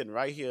degree sitting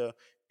right here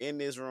in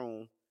this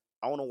room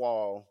on the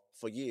wall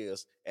for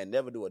years and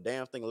never do a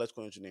damn thing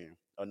electrical engineering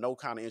or no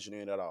kind of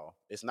engineering at all.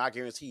 It's not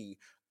guaranteed.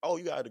 Oh,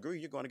 you got a degree,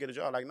 you're going to get a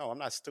job. Like, no, I'm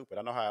not stupid.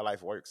 I know how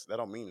life works. That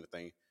don't mean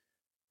anything.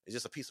 It's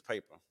just a piece of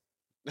paper.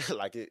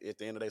 Like at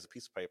the end of the day, it's a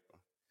piece of paper.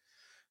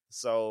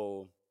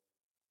 So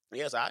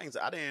yes, I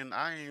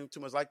ain't too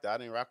much like that. I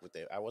didn't rock with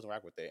that. I wasn't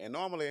rock with that. And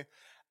normally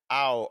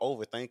I'll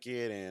overthink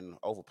it and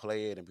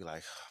overplay it and be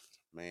like,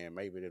 man,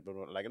 maybe this,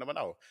 like, no, but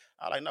no.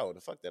 I like, no,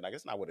 the fuck that. Like,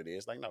 it's not what it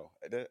is. Like, no,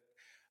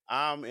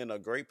 I'm in a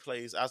great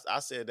place. I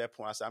said at that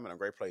point, I said I'm in a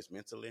great place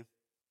mentally.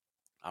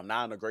 I'm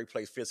not in a great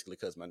place physically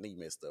because my knee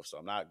messed up. So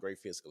I'm not great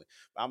physically,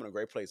 but I'm in a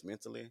great place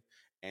mentally,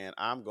 and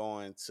I'm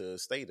going to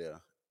stay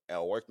there.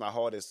 I'll work my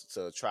hardest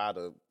to try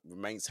to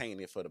maintain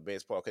it for the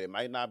best part. Because it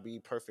might not be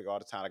perfect all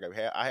the time.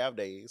 Like I have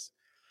days,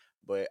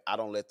 but I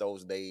don't let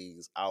those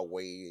days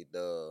outweigh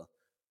the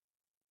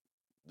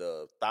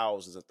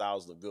thousands and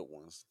thousands of good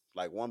ones.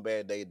 Like one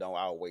bad day don't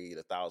outweigh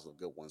the thousands of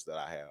good ones that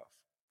I have.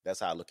 That's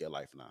how I look at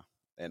life now,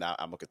 and I'm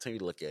gonna continue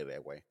to look at it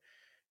that way.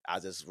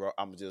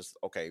 I'm just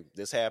okay.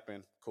 This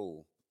happened.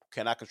 Cool.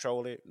 Can I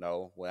control it?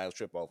 No. Well, I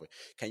trip over it.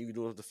 Can you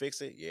do it to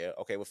fix it? Yeah.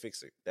 Okay, we'll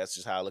fix it. That's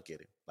just how I look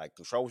at it. Like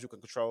control what you can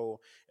control.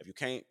 If you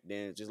can't,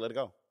 then just let it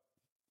go.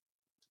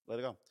 Let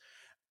it go.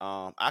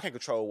 I can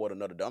control what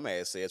another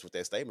dumbass says with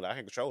that statement. I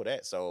can control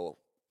that. So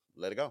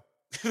let it go.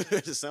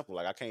 It's just simple.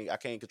 Like I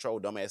can't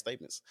control dumbass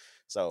statements.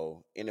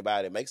 So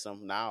anybody that makes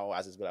them now,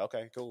 I just be like,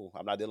 okay, cool.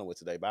 I'm not dealing with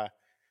today. Bye.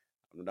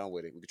 I'm done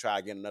with it. We can try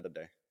again another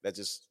day. That's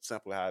just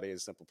simply how it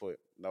is. Simple put.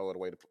 No other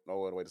way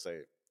to say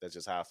it. That's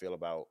just how I feel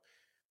about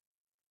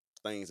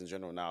things in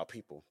general now.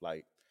 People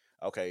like,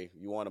 okay,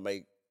 you want to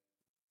make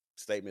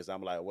statements.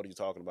 I'm like, what are you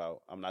talking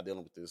about? I'm not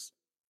dealing with this.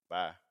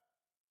 Bye.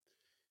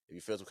 If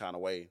you feel some kind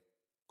of way,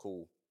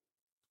 cool.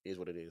 Is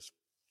what it is.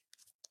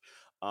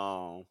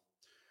 Um,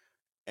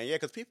 And yeah,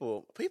 because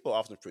people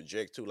often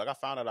project too. Like I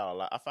found it out a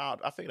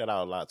lot. I figured that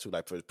out a lot too.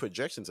 Like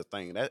projections a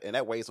thing that and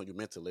that weighs on you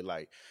mentally.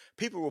 Like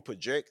people will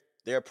project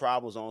their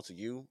problems onto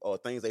you or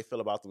things they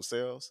feel about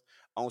themselves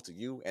onto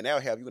you, and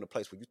that'll have you in a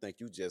place where you think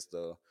you just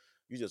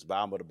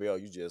bottom of the barrel.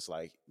 You just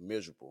like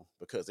miserable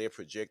because they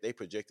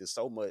projected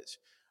so much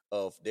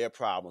of their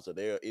problems or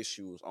their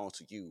issues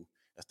onto you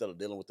instead of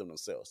dealing with them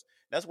themselves.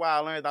 That's why I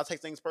learned not to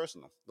take things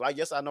personal. Like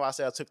yes, I know I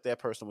said I took that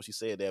personal when she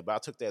said that, but I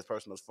took that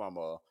personal from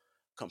a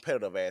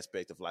competitive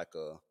aspect of like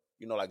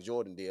like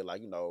Jordan did,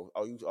 like,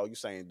 you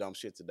saying dumb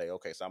shit today.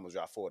 Okay, so I'm gonna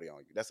drop 40 on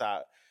you. That's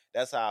how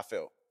I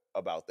felt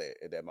about that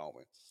at that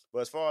moment. But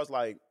as far as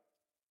like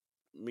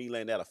me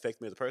letting that affect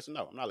me as a person,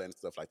 no, I'm not letting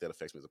stuff like that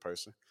affect me as a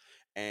person.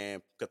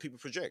 And because people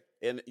project.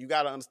 And you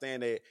gotta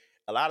understand that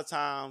a lot of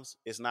times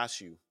it's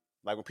not you.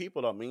 Like when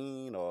people are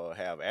mean or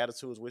have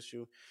attitudes with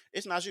you,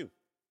 it's not you.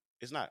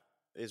 It's not.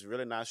 It's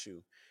really not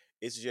you.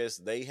 It's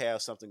just they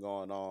have something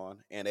going on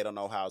and they don't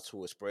know how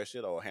to express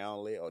it or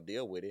handle it or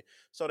deal with it.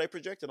 So they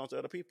project it onto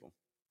other people.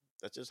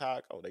 That's just how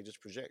it goes. They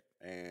just project.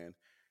 And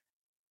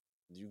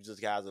you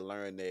just guys to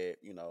learn that,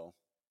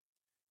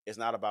 it's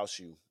not about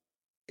you.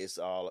 It's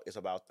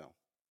about them.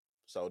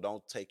 So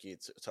don't take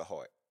it to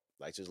heart.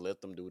 Like just let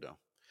them do them.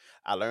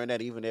 I learned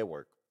that even at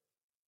work.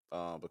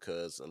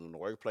 Because in the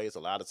workplace, a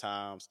lot of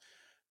times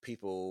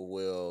people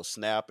will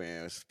snap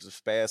and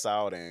spaz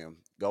out and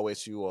go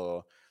at you,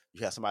 or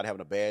you have somebody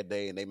having a bad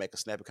day and they make a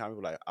snappy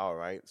comment, like, all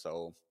right,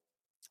 so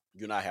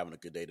you're not having a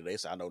good day today,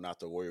 so I know not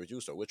to worry with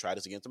you, so we'll try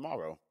this again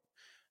tomorrow.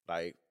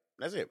 Like,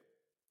 that's it.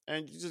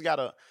 And you just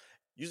gotta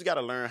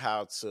learn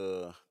how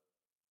to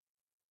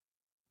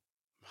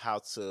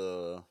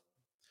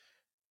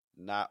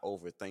not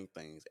overthink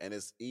things. And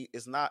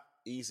it's not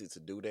easy to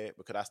do that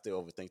because I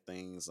still overthink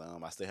things.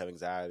 I still have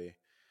anxiety.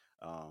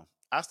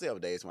 I still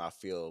have days when I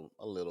feel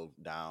a little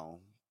down.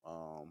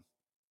 Um,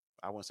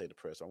 I wouldn't say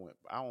depressed.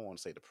 I don't want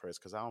to say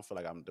depressed because I don't feel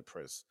like I'm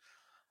depressed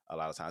a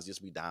lot of times.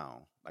 Just be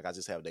down. Like I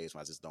just have days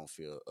when I just don't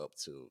feel up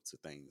to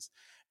things,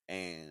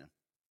 and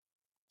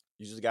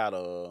you just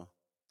gotta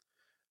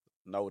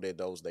know that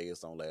those days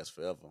don't last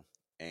forever.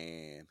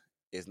 And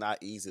it's not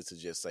easy to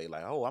just say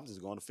like, "Oh, I'm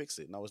just going to fix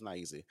it." No, it's not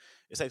easy.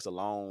 It takes a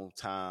long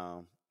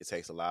time. It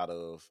takes a lot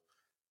of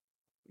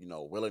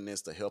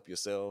willingness to help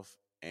yourself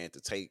and to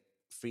take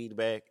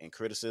feedback and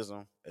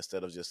criticism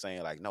instead of just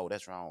saying like, no,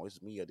 that's wrong, it's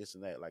me or this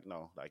and that. Like,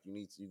 no, like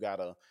you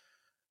gotta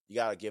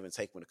give and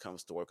take when it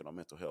comes to working on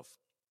mental health.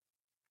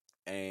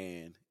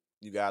 And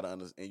you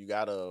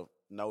gotta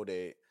know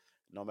that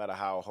no matter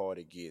how hard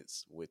it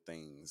gets with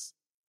things,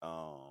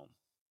 um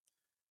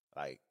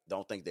like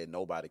don't think that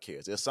nobody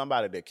cares. There's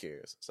somebody that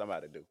cares.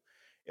 Somebody do.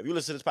 If you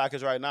listen to this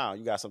podcast right now,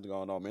 you got something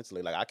going on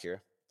mentally, like I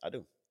care. I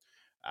do.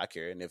 I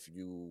care. And if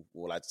you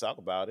would like to talk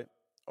about it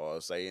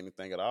or say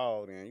anything at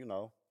all, then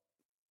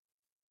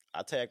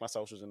I tag my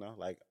socials in there.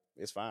 Like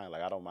it's fine.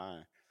 Like I don't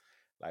mind.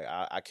 Like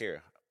I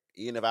care.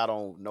 Even if I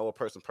don't know a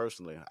person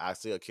personally, I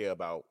still care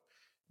about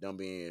them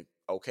being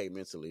okay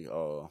mentally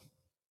or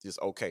just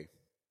okay.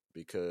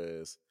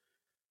 Because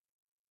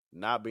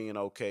not being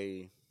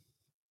okay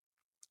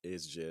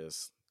is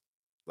just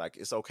like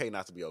it's okay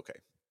not to be okay.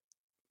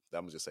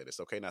 I'm gonna just say this. It's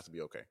okay not to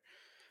be okay.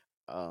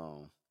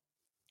 Um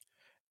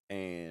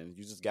and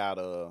you just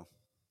gotta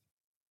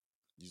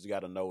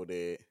know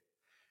that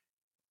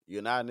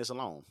you're not in this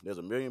alone. There's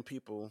a million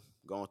people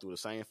going through the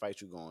same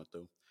fight you're going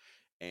through.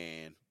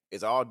 And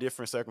it's all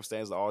different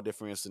circumstances, all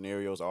different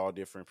scenarios, all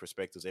different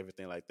perspectives,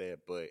 everything like that.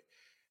 But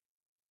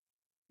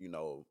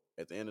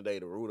at the end of the day,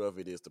 the root of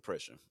it is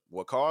depression.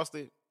 What caused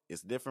it?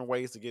 It's different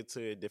ways to get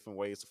to it, different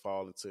ways to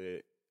fall into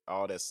it.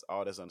 All that's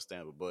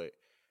understandable. But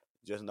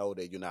just know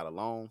that you're not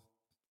alone,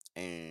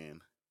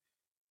 and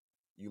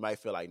you might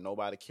feel like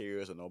nobody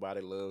cares or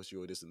nobody loves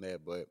you or this and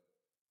that, but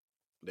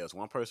there's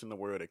one person in the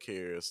world that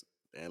cares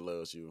and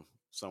loves you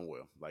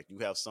somewhere. Like you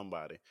have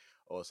somebody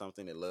or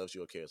something that loves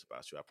you or cares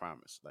about you. I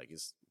promise. Like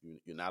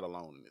you're not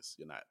alone in this.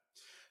 You're not.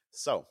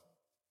 So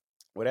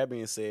with that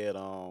being said,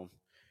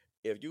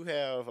 if you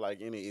have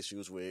like any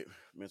issues with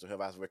mental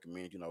health, I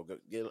recommend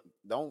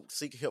don't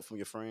seek help from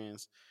your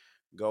friends.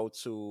 Go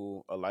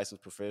to a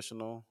licensed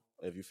professional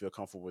if you feel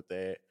comfortable with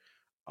that.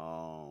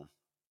 Um,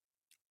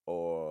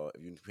 or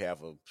if you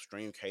have a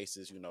extreme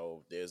cases,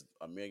 there's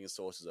a million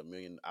sources, a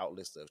million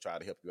outlets to try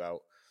to help you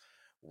out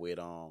with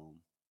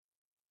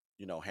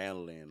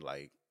handling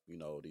like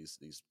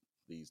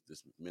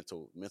this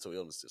mental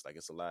illnesses. Like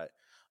it's a lot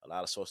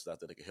of sources out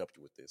there that can help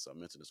you with this.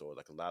 Mental disorder,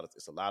 like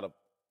it's a lot of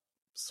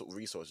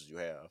resources you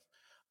have.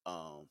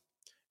 Um,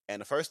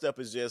 and the first step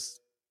is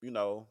just you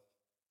know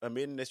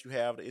admitting that you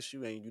have the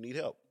issue and you need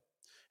help.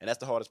 And that's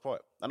the hardest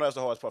part. I know that's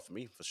the hardest part for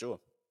me, for sure.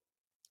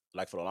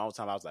 Like for a long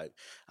time, I was like,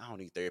 I don't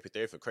need therapy.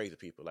 Therapy for crazy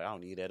people. Like I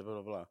don't need that. Blah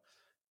blah blah.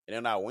 And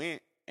then I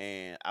went,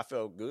 and I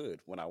felt good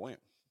when I went.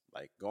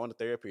 Like going to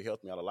therapy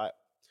helped me out a lot.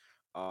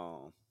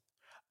 Um,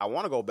 I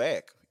want to go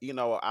back. I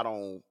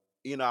don't.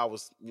 I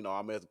was.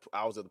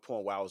 I was at the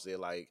point where I was at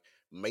like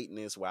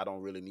maintenance, where I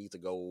don't really need to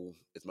go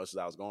as much as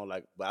I was going.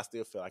 Like, but I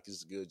still feel like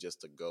it's good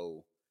just to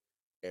go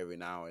every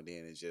now and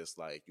then. It's just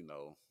like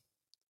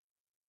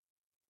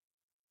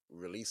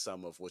release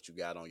some of what you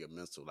got on your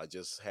mental. Like,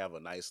 just have a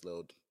nice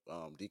little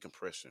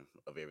decompression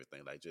of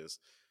everything. Like, just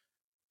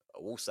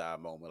a woosah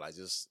moment. Like,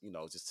 just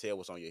tell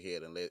what's on your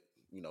head and let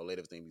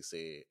everything be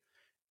said.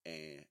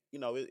 And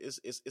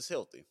it's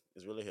healthy.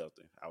 It's really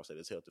healthy. I would say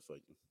it's healthy for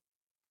you.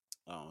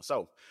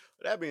 So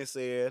with that being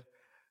said,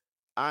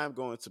 I'm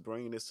going to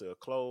bring this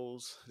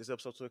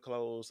episode to a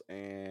close.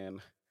 And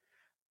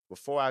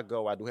before I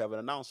go, I do have an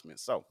announcement.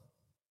 So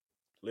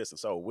listen,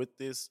 so with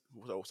this,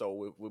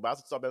 we're about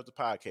to start back with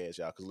the podcast,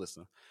 y'all. Because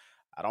listen,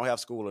 I don't have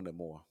school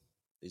anymore.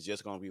 It's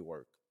just gonna be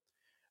work.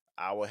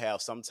 I will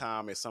have some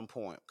time at some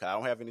point because I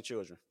don't have any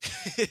children,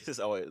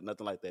 so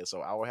nothing like that.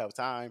 So I will have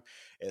time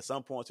at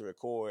some point to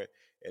record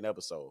an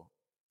episode,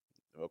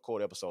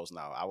 record episodes.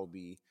 Now I will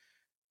be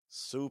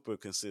super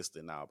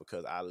consistent now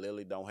because I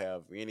literally don't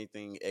have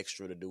anything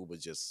extra to do but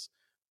just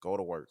go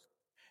to work.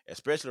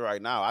 Especially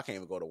right now, I can't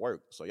even go to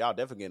work. So y'all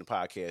definitely getting a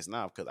podcast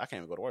now because I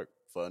can't even go to work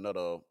for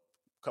another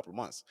couple of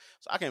months.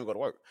 So I can't even go to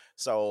work.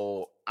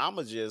 So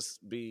I'ma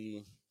just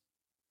be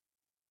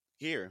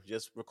here,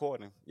 just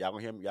recording. Y'all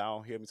gonna hear me.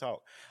 Y'all hear me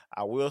talk.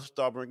 I will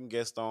start bringing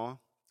guests on.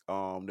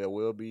 There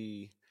will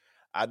be.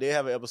 I did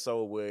have an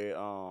episode with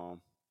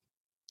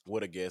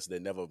a guest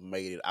that never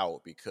made it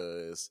out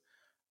because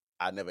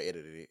I never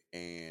edited it,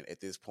 and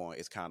at this point,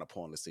 it's kind of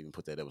pointless to even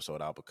put that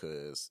episode out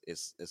because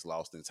it's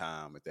lost in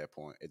time at that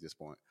point. At this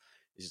point,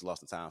 it's just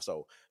lost in time.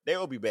 So they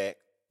will be back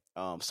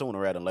sooner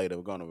rather than later.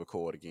 We're going to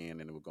record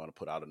again, and we're going to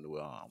put out a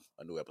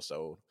new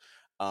episode.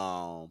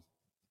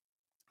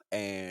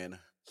 And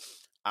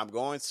I'm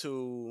going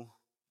to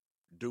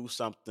do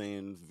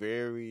something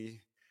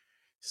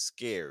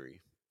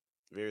scary,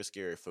 very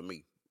scary for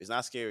me. It's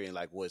not scary in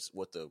like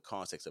what the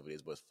context of it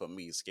is, but for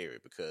me, it's scary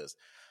because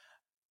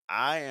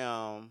I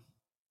am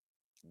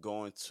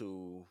going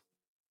to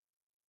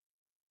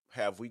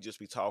have we just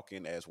be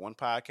talking as one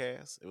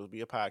podcast. It will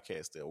be a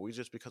podcast still. We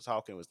just because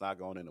talking was not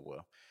going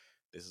anywhere.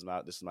 This is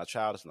my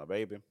child. This is my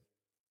baby.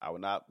 I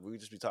would not. We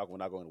just be talking. We're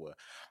not going anywhere.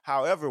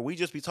 However, we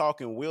just be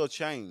talking will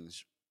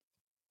change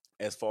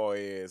as far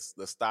as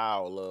the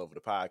style of the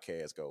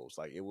podcast goes.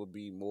 Like it will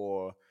be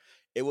more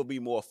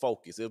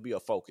focused. It'll be a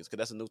focus because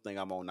that's a new thing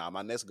I'm on now.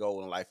 My next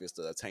goal in life is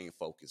to attain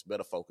focus,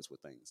 better focus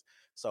with things.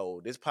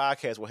 So this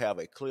podcast will have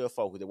a clear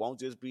focus. It won't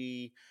just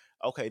be,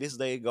 okay, this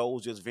day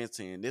goes just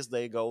venting. This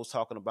day goes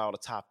talking about a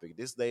topic.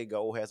 This day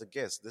go has a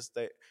guest. This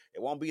day,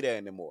 it won't be that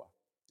anymore.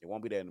 It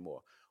won't be that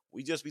anymore.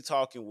 We just be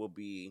talking will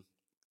be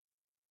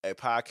a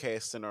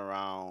podcast centered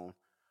around,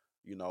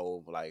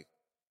 like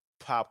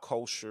pop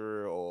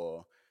culture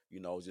or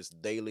just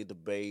daily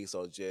debates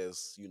or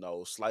just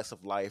slice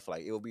of life.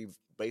 Like it'll be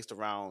based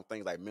around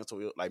things like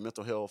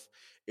mental health.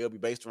 It'll be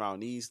based around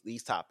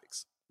these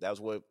topics.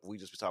 That's what we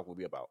just be talking will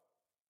be about.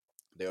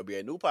 There'll be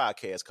a new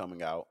podcast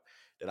coming out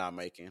that I'm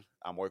making.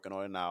 I'm working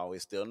on it now.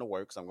 It's still in the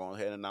works. I'm going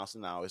ahead and announce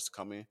it now. It's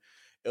coming.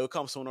 It'll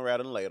come sooner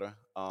rather than later.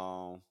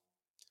 I'm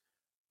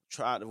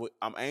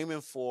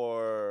aiming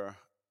for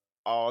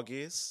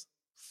August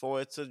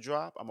for it to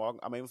drop.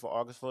 I'm aiming for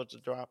August for it to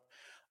drop.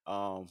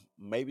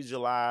 Maybe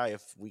July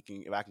if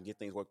I can get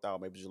things worked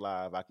out. Maybe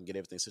July if I can get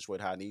everything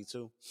situated how I need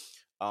to.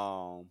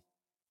 Um,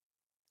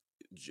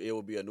 it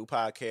will be a new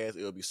podcast.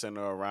 It'll be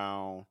centered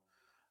around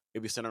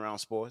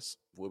sports.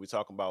 We'll be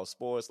talking about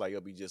sports. Like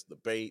it'll be just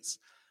debates,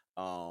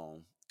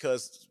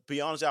 Cause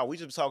be honest, y'all, we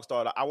just be talking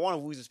started. I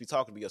wanted we just be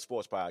talking to be a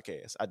sports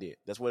podcast. I did.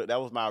 That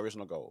was my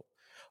original goal.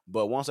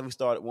 But once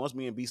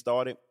me and B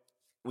started,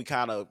 we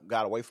kind of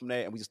got away from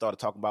that and we just started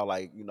talking about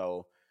like,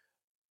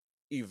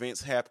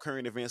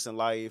 current events in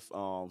life,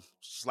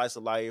 slice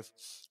of life,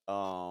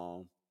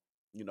 um,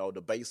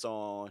 the base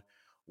on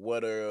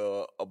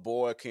whether a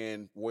boy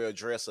can wear a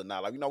dress or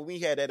not. Like, we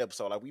had that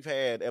episode. Like we've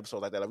had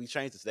episodes like that. Like we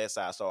changed it to that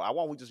side. So I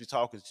want we just be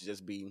talking to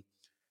just be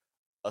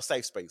a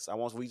safe space. I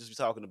want we just be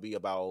talking to be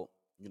about,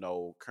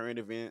 current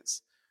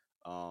events,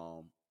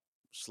 um,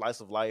 slice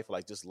of life,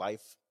 like just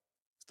life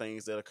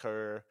things that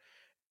occur,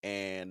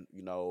 and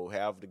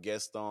have the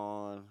guest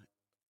on.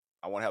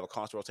 I want to have a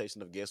constant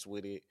rotation of guests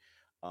with it,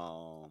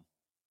 um,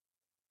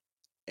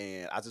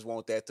 and I just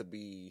want that to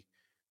be.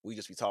 We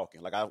just be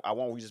talking. Like I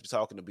want we just be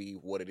talking to be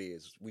what it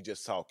is. We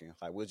just talking.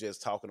 Like we're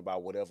just talking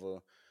about whatever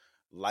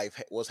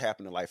what's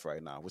happening in life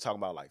right now. We're talking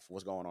about life,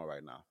 what's going on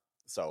right now.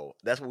 So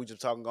that's what we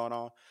just talking going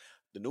on.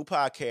 The new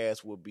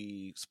podcast will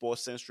be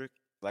sports centric.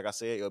 Like I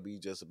said, it'll be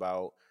just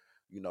about,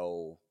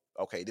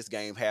 okay, this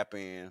game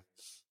happened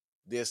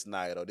this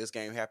night, or this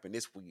game happened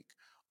this week,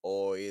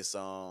 or it's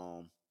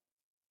okay,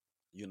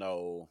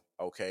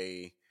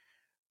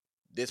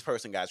 this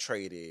person got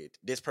traded,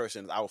 this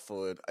person's out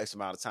for X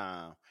amount of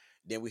time.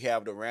 Then we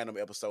have the random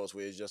episodes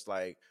where it's just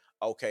like,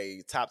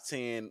 okay, top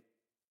 10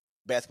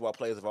 basketball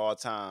players of all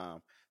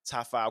time,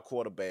 top 5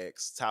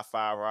 quarterbacks, top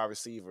 5 wide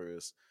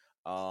receivers.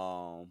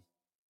 Um,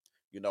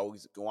 I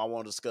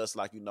want to discuss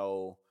like,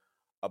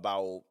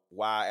 about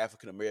why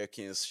African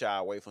Americans shy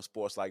away from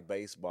sports like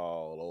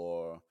baseball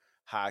or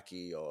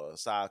hockey or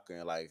soccer,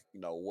 and like,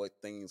 what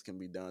things can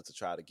be done to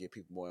try to get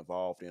people more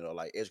involved in, or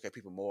like educate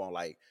people more on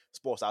like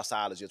sports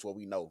outside of just what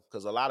we know.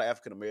 Because a lot of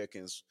African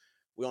Americans,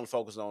 we only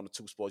focus on the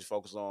two sports. You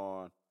focus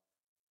on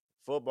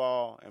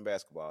football and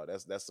basketball.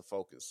 That's the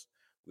focus.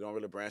 We don't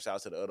really branch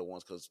out to the other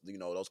ones because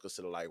those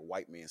consider like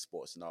white men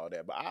sports and all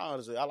that. But I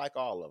like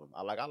all of them.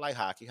 I like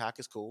hockey.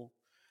 Hockey's cool.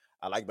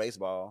 I like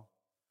baseball.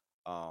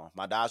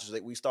 My Dodgers,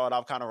 we started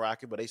off kind of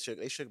rocky, but they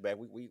shook back.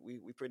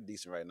 We pretty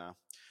decent right now.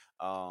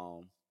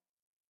 Um,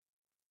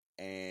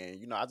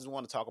 and I just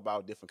want to talk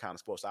about different kind of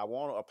sports. I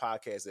want a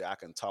podcast that I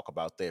can talk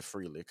about that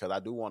freely because I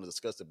do want to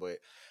discuss it, but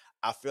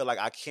I feel like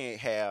I can't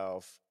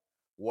have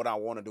what I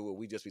want to do.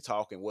 We just be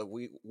talking. What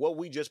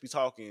we just be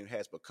talking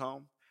has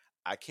become.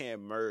 I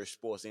can't merge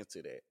sports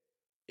into that.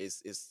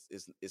 It's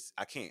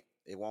I can't.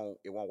 It won't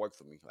work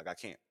for me. Like I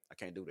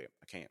can't do that.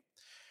 I can't.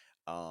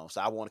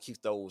 So I want to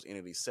keep those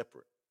entities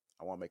separate.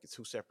 I want to make it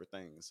two separate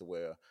things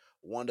where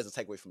one doesn't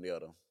take away from the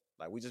other.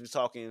 Like we just be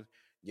talking,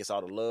 gets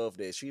all the love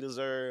that she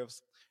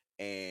deserves,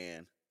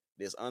 and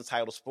this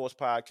untitled sports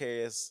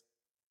podcast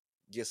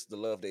gets the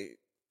love that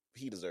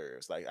he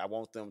deserves. Like I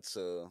want them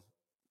to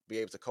be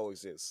able to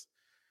coexist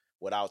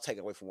without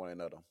taking away from one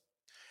another.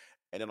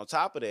 And then on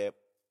top of that,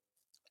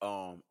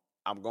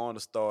 I'm going to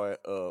start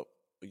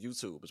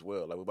YouTube as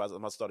well. Like I'm about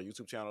to start a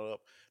YouTube channel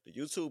up. The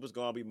YouTube is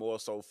going to be more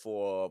so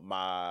for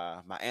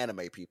my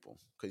anime people,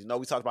 because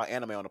we talked about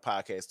anime on the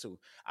podcast too.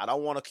 I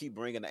don't want to keep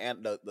bringing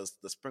the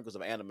sprinkles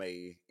of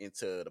anime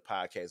into the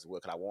podcast as well.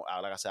 Because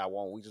like I said, I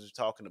want we just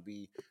talking to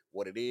be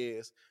what it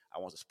is. I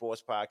want the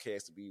sports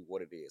podcast to be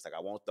what it is. Like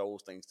I want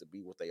those things to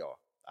be what they are.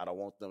 I don't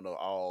want them to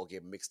all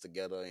get mixed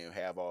together and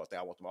have all things.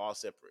 I want them all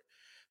separate.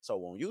 So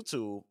on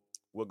YouTube,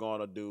 we're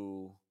going to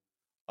do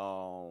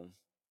um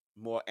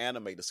more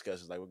anime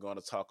discussions. Like we're going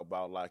to talk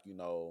about like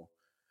the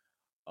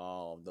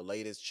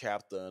latest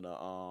chapter in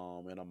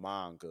a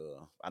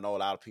manga. I know a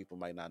lot of people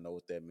might not know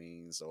what that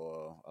means,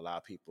 or a lot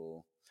of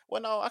people.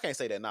 Well, no, I can't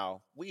say that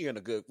now. We're in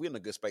a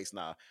good space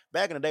now.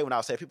 Back in the day when I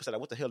was saying, people said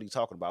like, "What the hell are you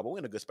talking about?" But we're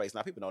in a good space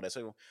now. People know that.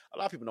 So a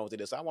lot of people know what it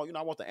is. So I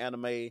want the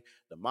anime,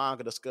 the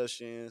manga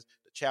discussions,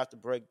 the chapter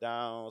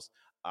breakdowns.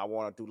 I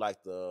want to do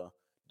like the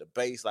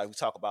base, like we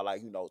talk about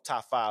like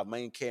top 5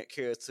 main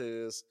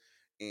characters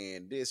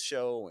in this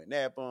show and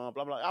that blah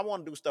blah blah. I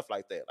want to do stuff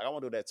like that. Like I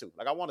want to do that too.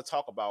 Like I want to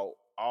talk about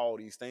all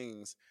these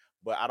things,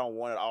 but I don't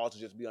want it all to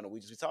just be on the we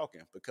just be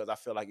talking, because I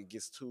feel like it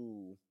gets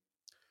too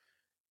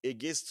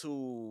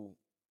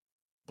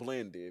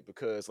blended,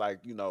 because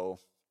like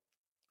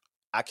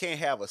I can't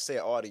have a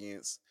set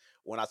audience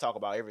when I talk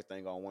about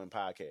everything on one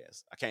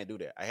podcast. I can't do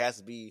that. It has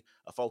to be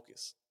a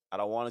focus. I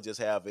don't want to just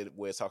have it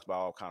where it talks about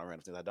all kind of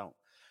random things. I don't.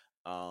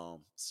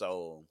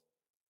 So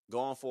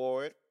going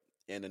forward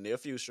in the near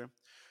future,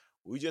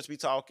 we just be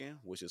talking,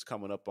 which is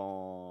coming up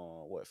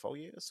on what, 4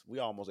 years? We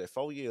almost at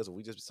 4 years, and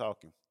we just be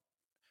talking.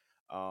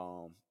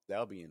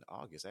 That'll be in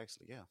August,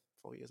 actually. Yeah,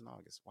 4 years in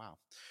August. Wow.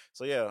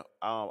 So yeah,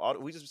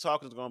 we just be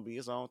talking is gonna be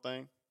its own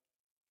thing,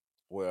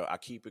 where I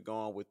keep it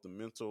going with the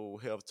mental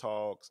health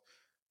talks,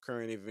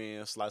 current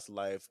events, slice of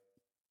life.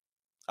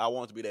 I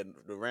want it to be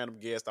that the random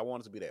guest. I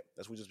want it to be that.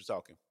 That's what we just be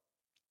talking.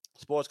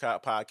 Sports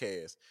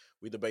podcast.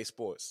 We debate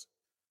sports.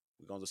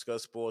 We're gonna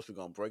discuss sports. We're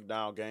gonna break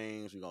down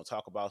games. We're gonna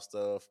talk about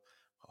stuff,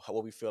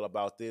 what we feel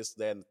about this,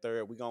 that, and the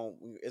third.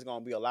 It's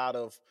gonna be a lot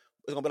of.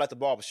 It's gonna be like the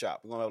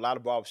barbershop. We're gonna have a lot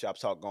of barbershop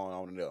talk going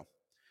on in there.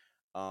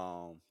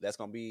 That's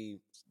gonna be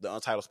the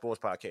Untitled Sports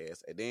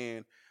Podcast, and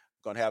then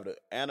Gonna have the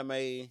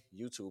anime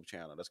YouTube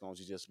channel. That's gonna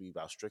just be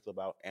about strictly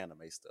about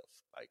anime stuff.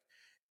 Like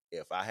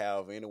if I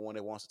have anyone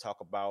that wants to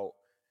talk about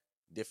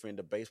different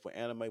debates for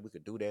anime, we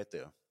could do that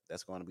there.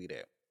 That's gonna be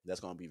that. That's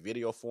gonna be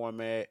video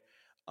format.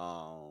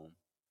 Um,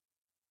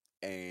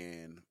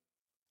 and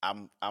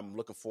I'm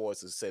looking forward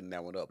to setting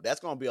that one up. That's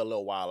gonna be a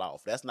little while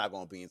off. That's not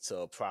gonna be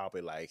until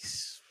probably like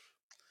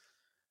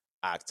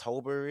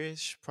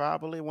October-ish,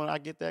 probably when I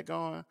get that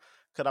going.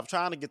 Cause I'm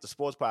trying to get the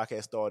sports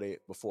podcast started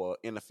before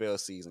NFL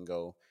season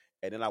go.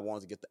 And then I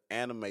wanted to get the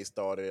anime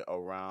started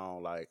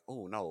around like,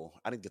 oh no,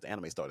 I need to get the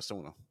anime started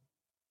sooner.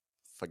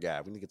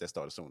 Forgot. We need to get that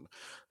started sooner.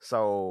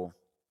 So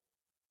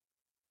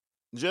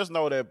just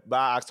know that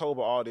by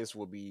October, all this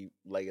will be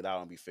laid out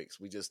and be fixed.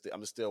 I'm just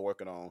still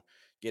working on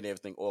getting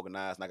everything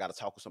organized, and I got to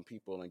talk with some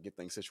people and get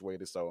things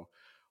situated. So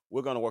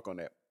we're gonna work on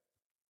that.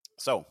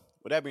 So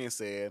with that being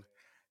said,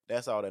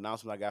 that's all the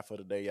announcement I got for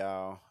today,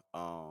 y'all.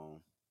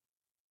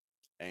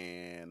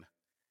 And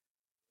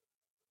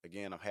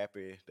again, I'm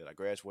happy that I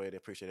graduated.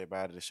 Appreciate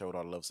everybody that showed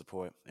all the love,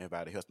 support.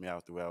 Everybody that helped me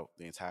out throughout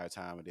the entire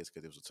time of this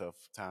because it was a tough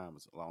time. It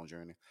was a long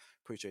journey.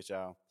 Appreciate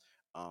y'all.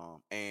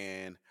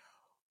 And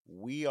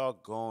we are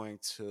going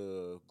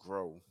to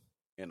grow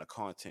in the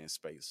content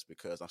space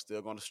because I'm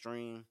still going to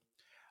stream.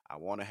 I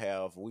want to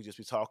have we just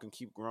be talking,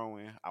 keep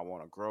growing. I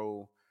want to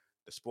grow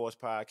the sports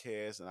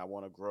podcast and I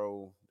want to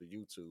grow the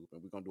YouTube,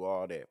 and we're gonna do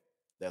all that.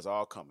 That's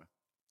all coming.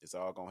 It's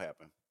all gonna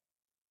happen.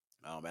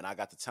 And I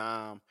got the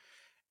time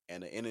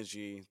and the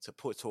energy to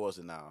put towards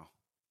it now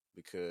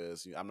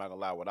because I'm not gonna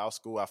lie. Without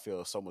school, I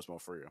feel so much more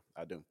freer.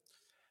 I do.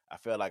 I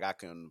feel like I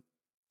can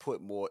put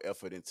more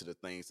effort into the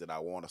things that I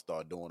want to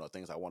start doing or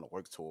things I want to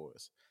work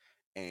towards.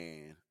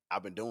 And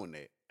I've been doing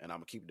that, and I'm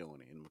gonna keep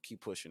doing it, and I'm gonna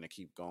keep pushing and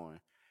keep going,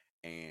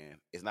 and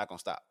it's not gonna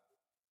stop.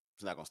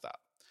 It's not gonna stop.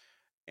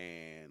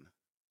 And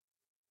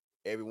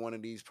every one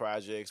of these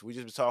projects, we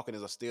just be talking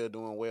is still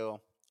doing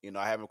well.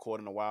 I haven't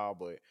recorded in a while,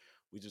 but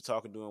we just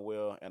talking doing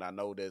well, and I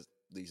know that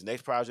these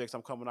next projects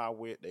I'm coming out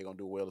with, they're gonna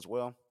do well as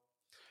well.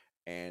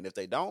 And if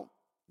they don't,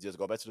 just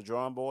go back to the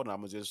drawing board, and I'm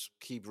gonna just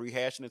keep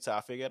rehashing it until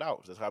I figure it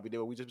out. That's how we did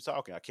what we just be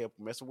talking. I kept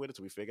messing with it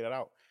till we figured it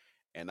out,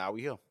 and now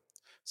we here.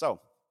 So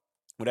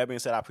with that being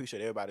said, I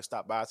appreciate everybody that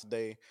stopped by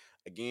today.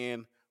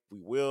 Again, we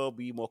will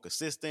be more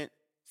consistent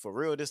for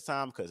real this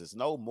time because it's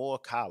no more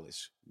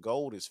college.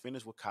 Gold is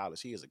finished with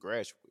college. He is a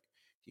graduate.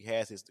 He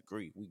has his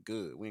degree. We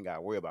good. We ain't got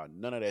to worry about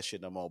none of that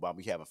shit no more about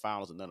me having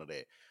finals and none of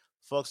that.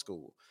 Fuck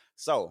school.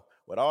 So,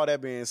 with all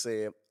that being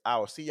said, I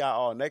will see y'all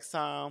all next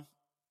time.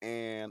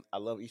 And I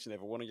love each and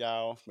every one of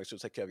y'all. Make sure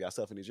to take care of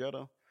yourself and each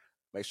other.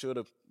 Make sure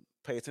to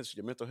pay attention to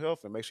your mental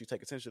health and make sure you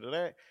take attention to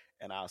that.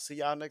 And I'll see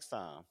y'all next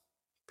time.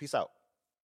 Peace out.